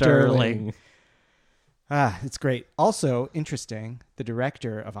Mindy Sterling. It's great. Also, interesting, the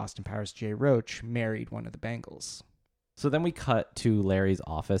director of Austin Powers, Jay Roach, married one of the Bengals. So then we cut to Larry's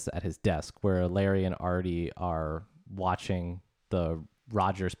office at his desk, where Larry and Artie are watching the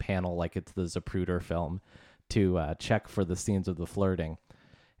Rogers panel like it's the Zapruder film to check for the scenes of the flirting.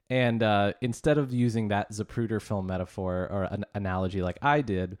 And instead of using that Zapruder film metaphor or an analogy like I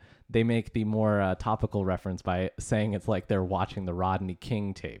did, they make the more topical reference by saying it's like they're watching the Rodney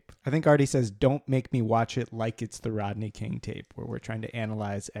King tape. I think Artie says, don't make me watch it like it's the Rodney King tape, where we're trying to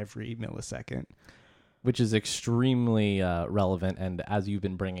analyze every millisecond. Which is extremely relevant. And as you've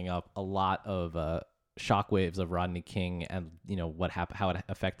been bringing up, a lot of shockwaves of Rodney King and, how it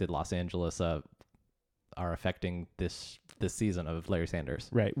affected Los Angeles are affecting this season of Larry Sanders.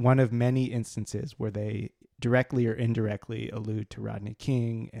 Right. One of many instances where they directly or indirectly allude to Rodney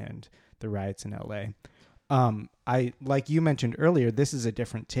King and the riots in LA. Like you mentioned earlier, this is a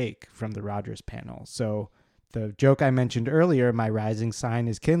different take from the Rogers panel. So the joke I mentioned earlier, my rising sign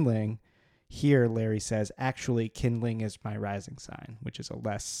is kindling. Here, Larry says, actually, kindling is my rising sign, which is a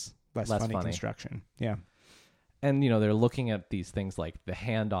less funny construction. Yeah. And, they're looking at these things like the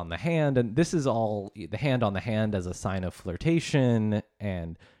hand on the hand, and this is all the hand on the hand as a sign of flirtation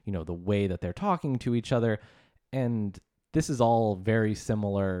and, the way that they're talking to each other. And this is all very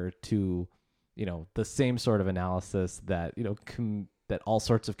similar to, the same sort of analysis that, that all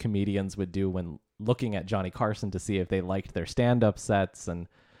sorts of comedians would do when looking at Johnny Carson to see if they liked their stand-up sets. And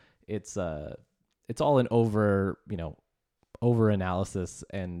it's all an over analysis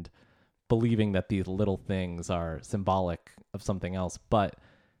and believing that these little things are symbolic of something else. But,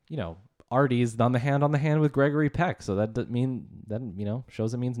 Artie's on the hand with Gregory Peck. So that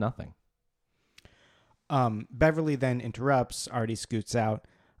shows it means nothing. Beverly then interrupts. Artie scoots out.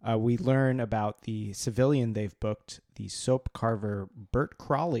 We learn about the civilian they've booked, the soap carver Bert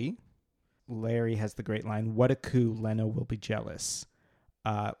Crawley. Larry has the great line, "What a coup, Leno will be jealous."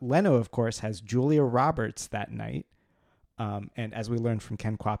 Leno, of course, has Julia Roberts that night. And as we learned from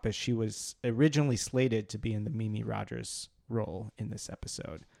Ken Kwapis, she was originally slated to be in the Mimi Rogers role in this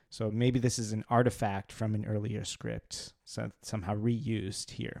episode. So maybe this is an artifact from an earlier script, so somehow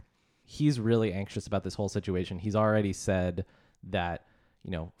reused here. He's really anxious about this whole situation. He's already said that,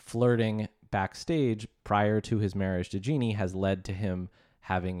 flirting backstage prior to his marriage to Jeannie has led to him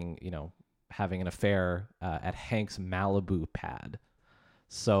having an affair at Hank's Malibu pad.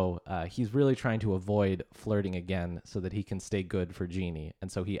 So he's really trying to avoid flirting again so that he can stay good for Jeannie.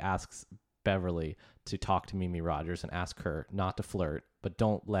 And so he asks Beverly to talk to Mimi Rogers and ask her not to flirt, but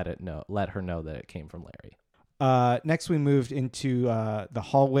don't let her know that it came from Larry. Next, we moved into the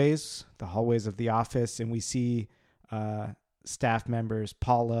hallways of the office, and we see staff members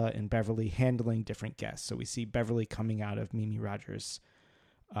Paula and Beverly handling different guests. So we see Beverly coming out of Mimi Rogers'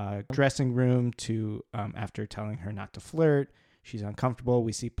 dressing room to after telling her not to flirt. She's uncomfortable.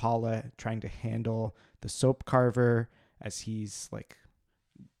 We see Paula trying to handle the soap carver as he's like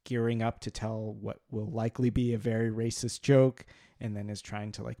gearing up to tell what will likely be a very racist joke, and then is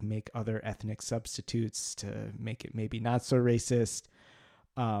trying to like make other ethnic substitutes to make it maybe not so racist.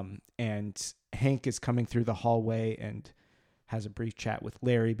 And Hank is coming through the hallway and has a brief chat with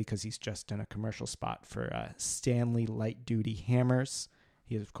Larry because he's just done a commercial spot for Stanley Light Duty Hammers.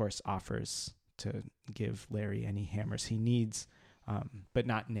 He, of course, offers to give Larry any hammers he needs, but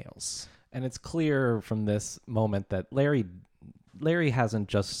not nails. And it's clear from this moment that Larry hasn't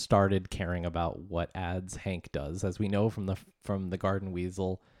just started caring about what ads Hank does. As we know from the Garden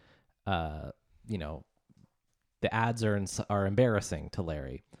Weasel, the ads are embarrassing to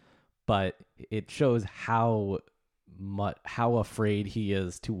Larry, but it shows how afraid he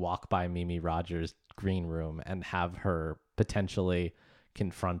is to walk by Mimi Rogers' green room and have her potentially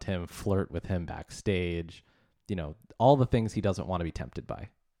confront him, flirt with him backstage, all the things he doesn't want to be tempted by.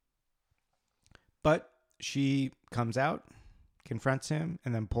 But she comes out, confronts him,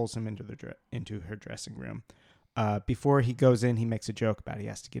 and then pulls him into her dressing room. Before he goes in, he makes a joke about he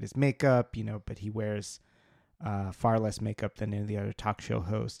has to get his makeup, but he wears far less makeup than any of the other talk show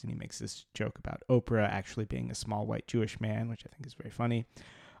hosts, and he makes this joke about Oprah actually being a small white Jewish man, which I think is very funny.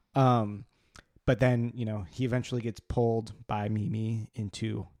 But then, he eventually gets pulled by Mimi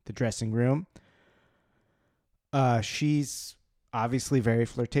into the dressing room. She's obviously very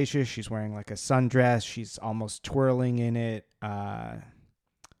flirtatious. She's wearing like a sundress. She's almost twirling in it.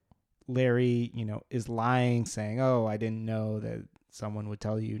 Larry, is lying, saying, "Oh, I didn't know that someone would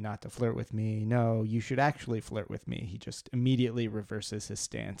tell you not to flirt with me. No, you should actually flirt with me." He just immediately reverses his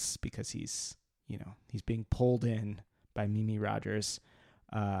stance because he's being pulled in by Mimi Rogers.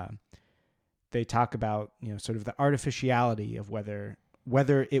 They talk about, sort of the artificiality of whether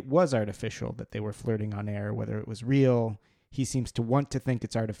it was artificial that they were flirting on air, whether it was real. He seems to want to think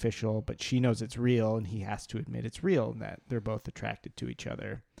it's artificial, but she knows it's real, and he has to admit it's real and that they're both attracted to each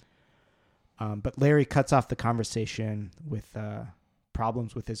other. But Larry cuts off the conversation with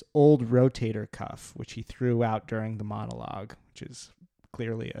problems with his old rotator cuff, which he threw out during the monologue, which is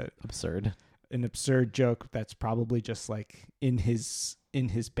clearly an absurd joke that's probably just like in his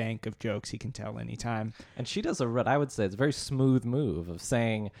bank of jokes he can tell anytime. And she does what I would say is a very smooth move of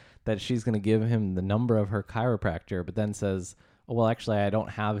saying that she's going to give him the number of her chiropractor, but then says, "Oh, well, actually, I don't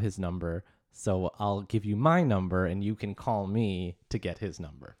have his number, so I'll give you my number and you can call me to get his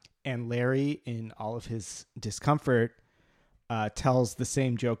number." And Larry, in all of his discomfort, tells the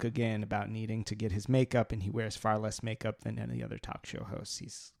same joke again about needing to get his makeup, and he wears far less makeup than any other talk show host.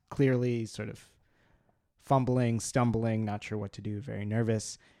 He's clearly sort of fumbling, stumbling, not sure what to do, very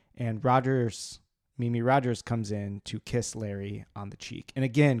nervous. And Mimi Rogers comes in to kiss Larry on the cheek. And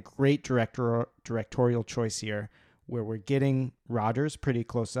again, great directorial choice here, where we're getting Rogers pretty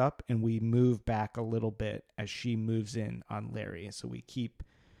close up and we move back a little bit as she moves in on Larry. So we keep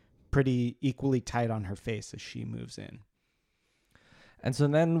pretty equally tight on her face as she moves in. And so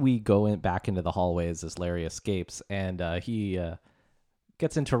then we go back into the hallways as Larry escapes, and he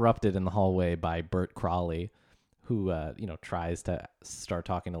gets interrupted in the hallway by Bert Crawley, who tries to start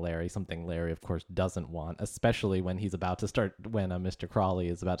talking to Larry, something Larry, of course, doesn't want, especially when Mr. Crawley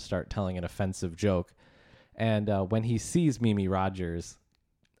is about to start telling an offensive joke. And when he sees Mimi Rogers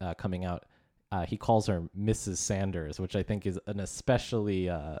coming out, he calls her Mrs. Sanders, which I think is an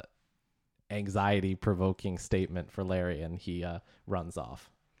especially anxiety-provoking statement for Larry, and he runs off.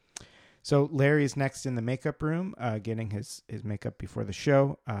 So Larry's next in the makeup room, getting his makeup before the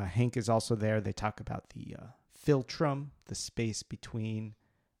show. Hank is also there. They talk about the philtrum, the space between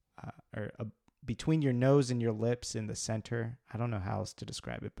between your nose and your lips in the center. I don't know how else to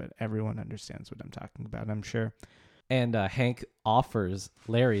describe it, but everyone understands what I'm talking about, I'm sure. And Hank offers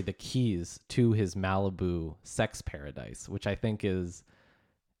Larry the keys to his Malibu sex paradise, which I think is,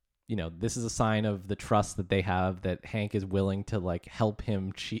 this is a sign of the trust that they have, that Hank is willing to help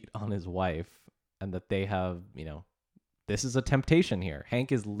him cheat on his wife, and that they have, this is a temptation here.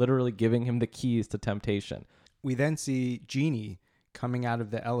 Hank is literally giving him the keys to temptation. We then see Jeannie coming out of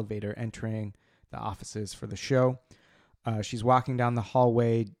the elevator, entering the offices for the show. She's walking down the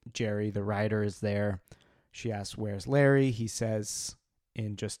hallway. Jerry, the writer, is there. She asks, "Where's Larry?" He says,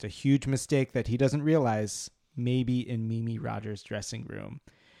 in just a huge mistake that he doesn't realize, maybe in Mimi Rogers' dressing room.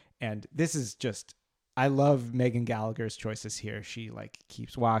 And this is just, I love Megan Gallagher's choices here. She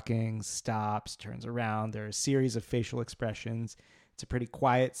keeps walking, stops, turns around. There are a series of facial expressions. It's a pretty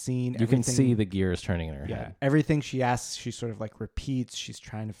quiet scene. You can see the gears turning in her yeah, head. Everything she asks, she sort of repeats. She's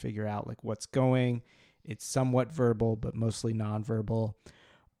trying to figure out what's going. It's somewhat verbal, but mostly nonverbal.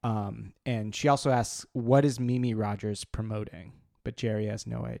 And she also asks, what is Mimi Rogers promoting? But Jerry has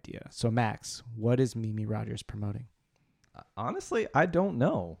no idea. So Max, what is Mimi Rogers promoting? Honestly, I don't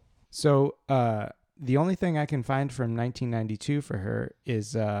know. So the only thing I can find from 1992 for her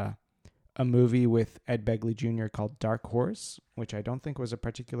is a movie with Ed Begley Jr. called Dark Horse, which I don't think was a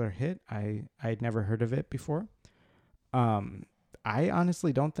particular hit. I'd never heard of it before. I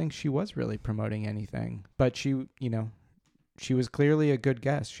honestly don't think she was really promoting anything, but she was clearly a good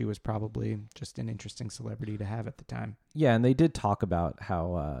guest. She was probably just an interesting celebrity to have at the time. Yeah, and they did talk about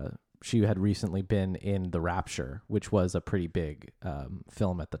how she had recently been in The Rapture, which was a pretty big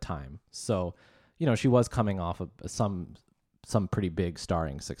film at the time. So, she was coming off of some pretty big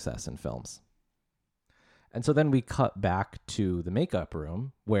starring success in films. And so then we cut back to the makeup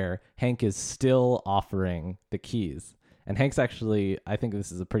room where Hank is still offering the keys. And Hank's actually, I think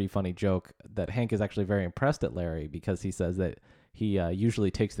this is a pretty funny joke, that Hank is actually very impressed at Larry because he says that he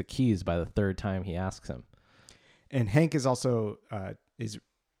usually takes the keys by the third time he asks him. And Hank is also is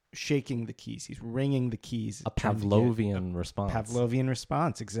shaking the keys. He's ringing the keys. A Pavlovian response. Pavlovian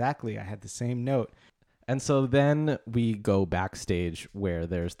response, exactly. I had the same note. And so then we go backstage where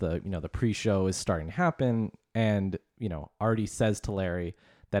there's the pre-show is starting to happen. And, Artie says to Larry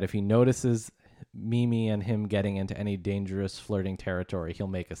that if he notices Mimi and him getting into any dangerous flirting territory, he'll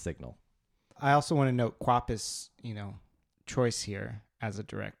make a signal. I also want to note Kwapis, choice here as a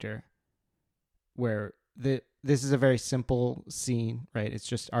director, where this is a very simple scene, right? It's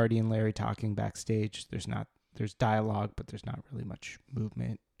just Artie and Larry talking backstage. There's dialogue, but there's not really much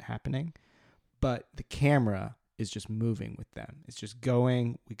movement happening. But the camera is just moving with them. It's just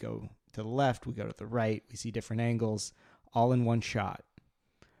going. We go to the left, we go to the right, we see different angles, all in one shot,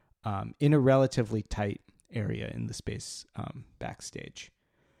 in a relatively tight area in the space backstage.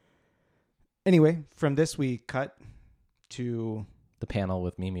 Anyway, from this we cut to the panel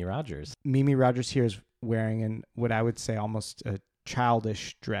with Mimi Rogers. Mimi Rogers here is wearing what I would say almost a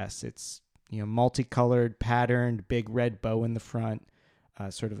childish dress. It's multicolored, patterned, big red bow in the front,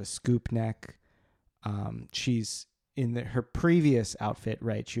 sort of a scoop neck. She's in her previous outfit,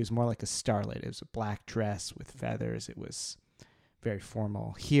 right? She was more like a starlet. It was a black dress with feathers. It was very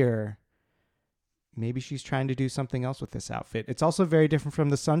formal. Here, maybe she's trying to do something else with this outfit. It's also very different from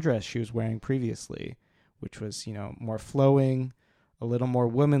the sundress she was wearing previously, which was, more flowing, a little more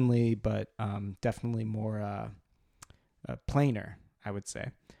womanly, but definitely more plainer, I would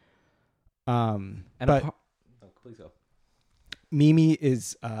say. Please go. Mimi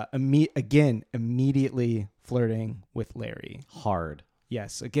is immediately flirting with Larry. Hard.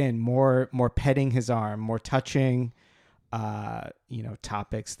 Yes, again, more petting his arm, more touching,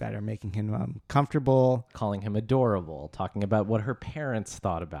 topics that are making him comfortable. Calling him adorable, talking about what her parents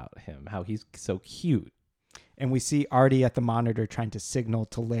thought about him, how he's so cute. And we see Artie at the monitor trying to signal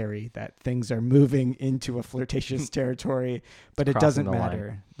to Larry that things are moving into a flirtatious territory, but it doesn't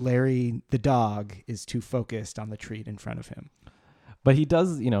matter. Larry, the dog, is too focused on the treat in front of him. But he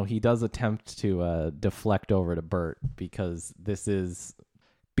does attempt to deflect over to Bert because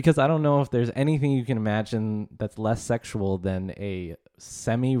I don't know if there's anything you can imagine that's less sexual than a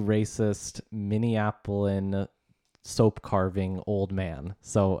semi-racist Minneapolis soap carving old man.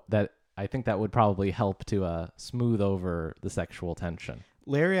 So that I think that would probably help to smooth over the sexual tension.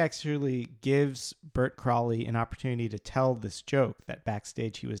 Larry actually gives Bert Crawley an opportunity to tell this joke that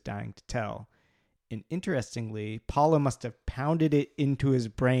backstage he was dying to tell. And interestingly, Paula must have pounded it into his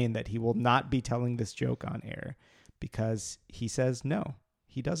brain that he will not be telling this joke on air because he says no,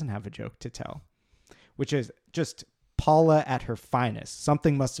 he doesn't have a joke to tell, which is just Paula at her finest.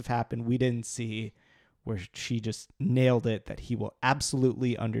 Something must have happened we didn't see where she just nailed it that he will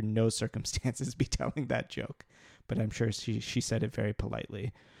absolutely under no circumstances be telling that joke. But I'm sure she said it very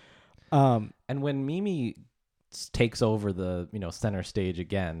politely. And when Mimi takes over the center stage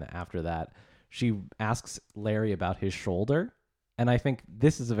again after that, she asks Larry about his shoulder. And I think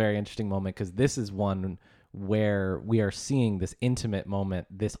this is a very interesting moment because this is one where we are seeing this intimate moment,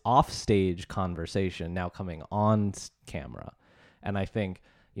 this offstage conversation now coming on camera. And I think,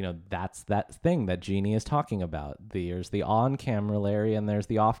 that's that thing that Jeannie is talking about. There's the on-camera Larry and there's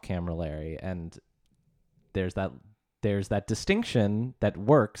the off-camera Larry. And there's that distinction that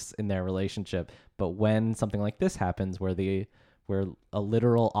works in their relationship. But when something like this happens where a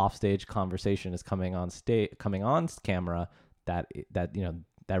literal offstage conversation is coming on camera, that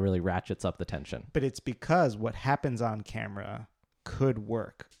really ratchets up the tension. But it's because what happens on camera could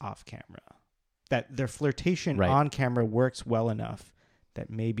work off camera. That their flirtation on camera works well enough that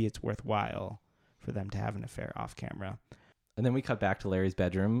maybe it's worthwhile for them to have an affair off camera. And then we cut back to Larry's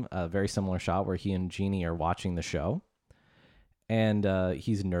bedroom, a very similar shot where he and Jeannie are watching the show. And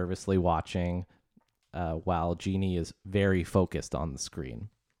he's nervously watching while Jeannie is very focused on the screen.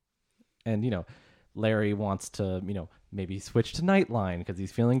 And, Larry wants to, maybe switch to Nightline because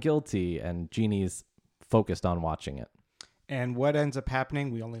he's feeling guilty, and Jeannie's focused on watching it. And what ends up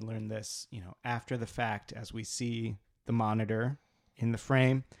happening, we only learn this, after the fact as we see the monitor in the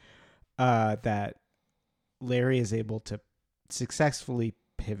frame, that Larry is able to successfully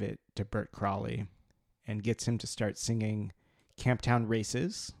pivot to Bert Crawley and gets him to start singing Camptown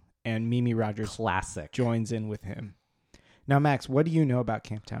Races, and Mimi Rogers classic joins in with him. Now, Max, what do you know about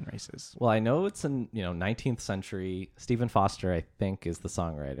Camptown Races? Well, I know it's in 19th century. Stephen Foster, I think, is the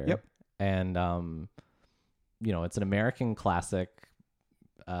songwriter. Yep. And it's an American classic,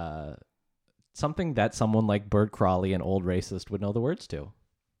 something that someone like Bert Crawley, an old racist, would know the words to.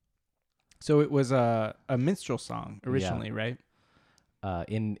 So it was a minstrel song originally, right?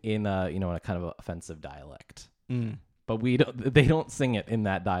 In a kind of offensive dialect. But they don't sing it in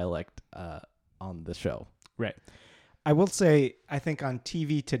that dialect on the show. Right. I will say, I think on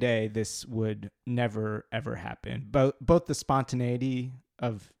TV today, this would never, ever happen. Both the spontaneity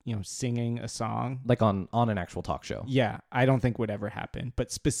of, singing a song. Like on an actual talk show. Yeah, I don't think would ever happen.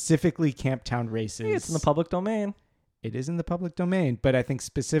 But specifically Camptown Races. Hey, it's in the public domain. It is in the public domain. But I think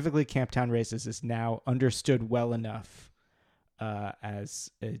specifically Camptown Races is now understood well enough as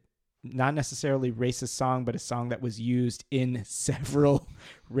a not necessarily racist song, but a song that was used in several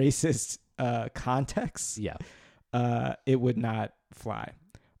racist contexts. Yeah. It would not fly.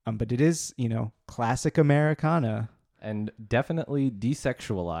 But it is, classic Americana. And definitely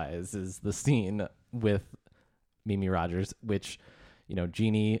desexualizes the scene with Mimi Rogers, which,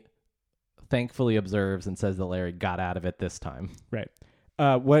 Jeannie thankfully observes and says that Larry got out of it this time. Right.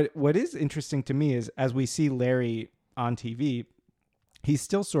 What is interesting to me is as we see Larry on TV, he's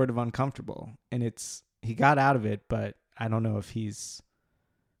still sort of uncomfortable. And he got out of it, but I don't know if he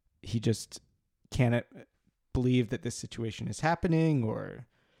just can't believe that this situation is happening, or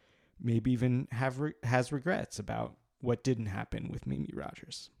maybe even has regrets about what didn't happen with Mimi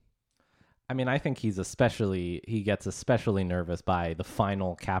Rogers. I mean, I think he gets especially nervous by the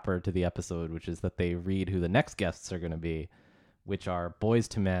final capper to the episode, which is that they read who the next guests are going to be, which are Boys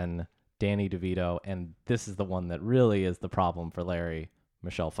to Men, Danny DeVito, and this is the one that really is the problem for Larry,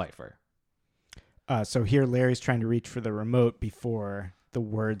 Michelle Pfeiffer. So here Larry's trying to reach for the remote before the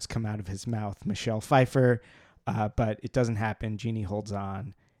words come out of his mouth, Michelle Pfeiffer, but it doesn't happen. Jeannie holds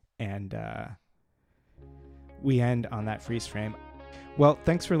on, and we end on that freeze frame. Well,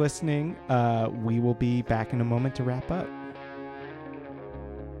 thanks for listening. We will be back in a moment to wrap up.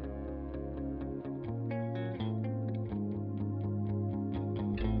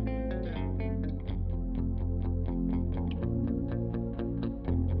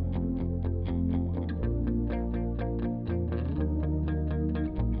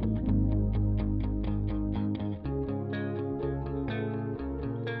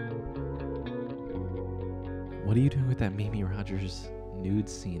 What are you doing with that Mimi Rogers nude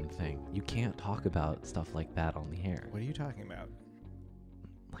scene thing? You can't talk about stuff like that on the air. What are you talking about?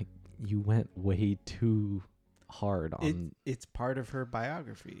 Like, you went way too hard on... It's part of her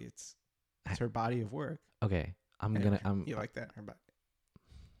biography. It's her body of work. Okay, You like that? Her body.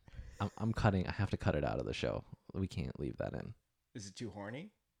 I'm cutting. I have to cut it out of the show. We can't leave that in. Is it too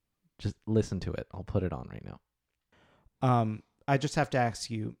horny? Just listen to it. I'll put it on right now. I just have to ask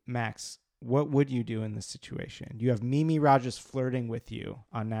you, Max, what would you do in this situation? You have Mimi Rogers flirting with you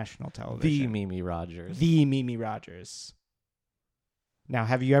on national television. The Mimi Rogers. The Mimi Rogers. Now,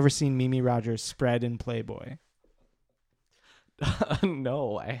 have you ever seen Mimi Rogers spread in Playboy?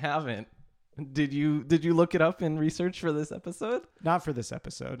 No, I haven't. Did you look it up in research for this episode? Not for this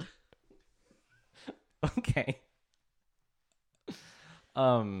episode. Okay.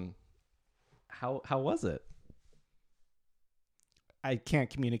 How was it? I can't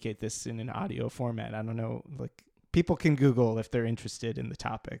communicate this in an audio format. I don't know. Like, people can Google if they're interested in the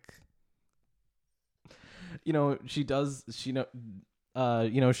topic. She does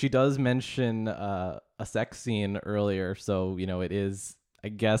mention a sex scene earlier, so it is, I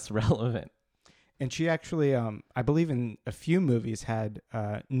guess, relevant. And she actually, I believe in a few movies had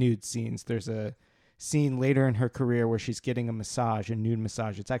nude scenes. There's a scene later in her career where she's getting a massage, a nude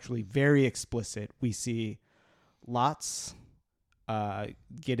massage. It's actually very explicit. We see lots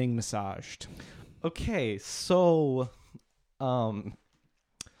getting massaged. Okay, so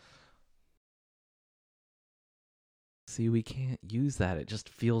see, we can't use that. It just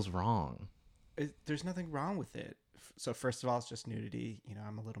feels wrong. There's nothing wrong with it. So first of all, it's just nudity.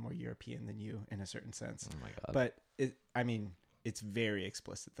 I'm a little more European than you in a certain sense. Oh my God. But it's very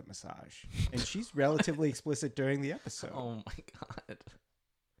explicit, the massage. And she's relatively explicit during the episode. Oh my God.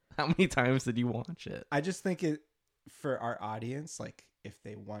 How many times did you watch it? I just think for our audience, like, if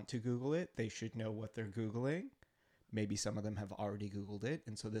they want to Google it, they should know what they're Googling. Maybe some of them have already Googled it,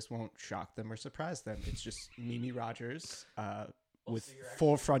 and so this won't shock them or surprise them. It's just Mimi Rogers with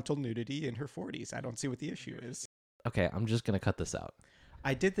full frontal nudity in her 40s. I don't see what the issue is. Okay, I'm just going to cut this out.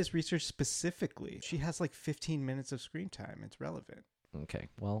 I did this research specifically. She has like 15 minutes of screen time. It's relevant. Okay,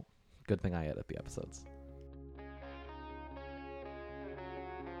 well, good thing I edit the episodes.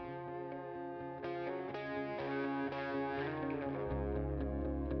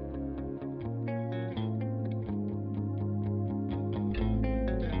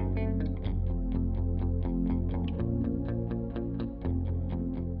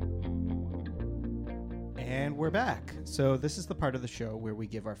 And we're back. So this is the part of the show where we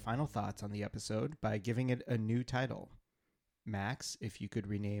give our final thoughts on the episode by giving it a new title. Max, if you could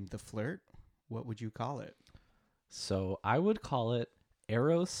rename the flirt, what would you call it? So I would call it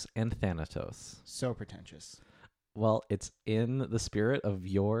Eros and Thanatos. So pretentious. Well, it's in the spirit of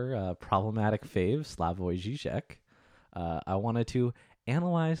your problematic fave, Slavoj Žižek. I wanted to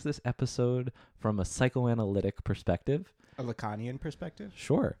analyze this episode from a psychoanalytic perspective. A Lacanian perspective?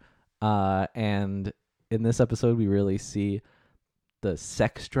 Sure. And in this episode, we really see the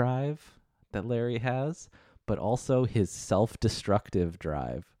sex drive that Larry has, but also his self-destructive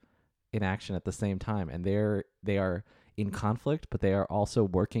drive in action at the same time. And they are in conflict, but they are also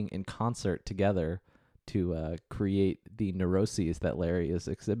working in concert together to create the neuroses that Larry is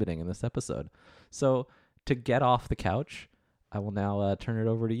exhibiting in this episode. So to get off the couch, I will now turn it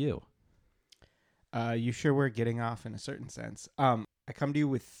over to you. You sure we're getting off in a certain sense? I come to you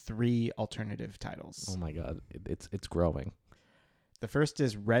with 3 alternative titles. Oh my God, it's growing. The first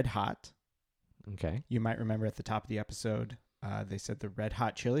is Red Hot. Okay. You might remember at the top of the episode, they said the Red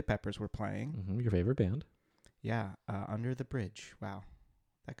Hot Chili Peppers were playing. Mm-hmm, your favorite band. Yeah, Under the Bridge. Wow,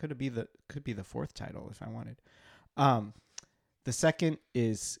 that could be the 4th title if I wanted. The second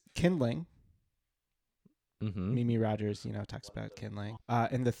is Kindling. Mm-hmm. Mimi Rogers, talks about kindling.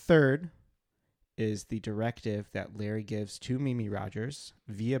 And the third is the directive that Larry gives to Mimi Rogers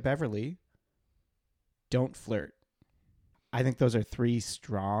via Beverly: don't flirt. I think those are 3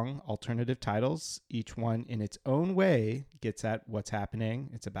 strong alternative titles. Each one in its own way gets at what's happening.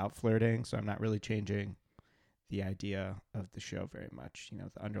 It's about flirting, so I'm not really changing the idea of the show very much,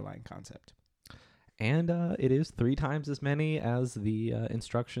 the underlying concept. And it is 3 times as many as the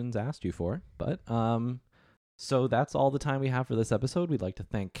instructions asked you for. But so that's all the time we have for this episode. We'd like to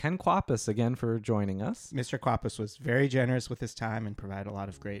thank Ken Kwapis again for joining us. Mr. Kwapis was very generous with his time and provided a lot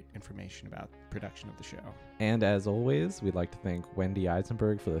of great information about the production of the show. And as always, we'd like to thank Wendy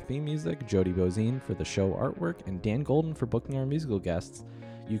Eisenberg for the theme music, Jody Bozine for the show artwork, and Dan Golden for booking our musical guests.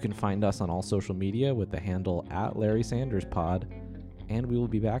 You can find us on all social media with the handle @LarrySandersPod. And we will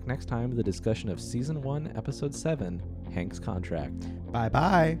be back next time with a discussion of Season 1, Episode 7, Hank's Contract.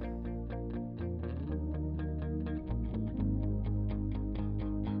 Bye-bye.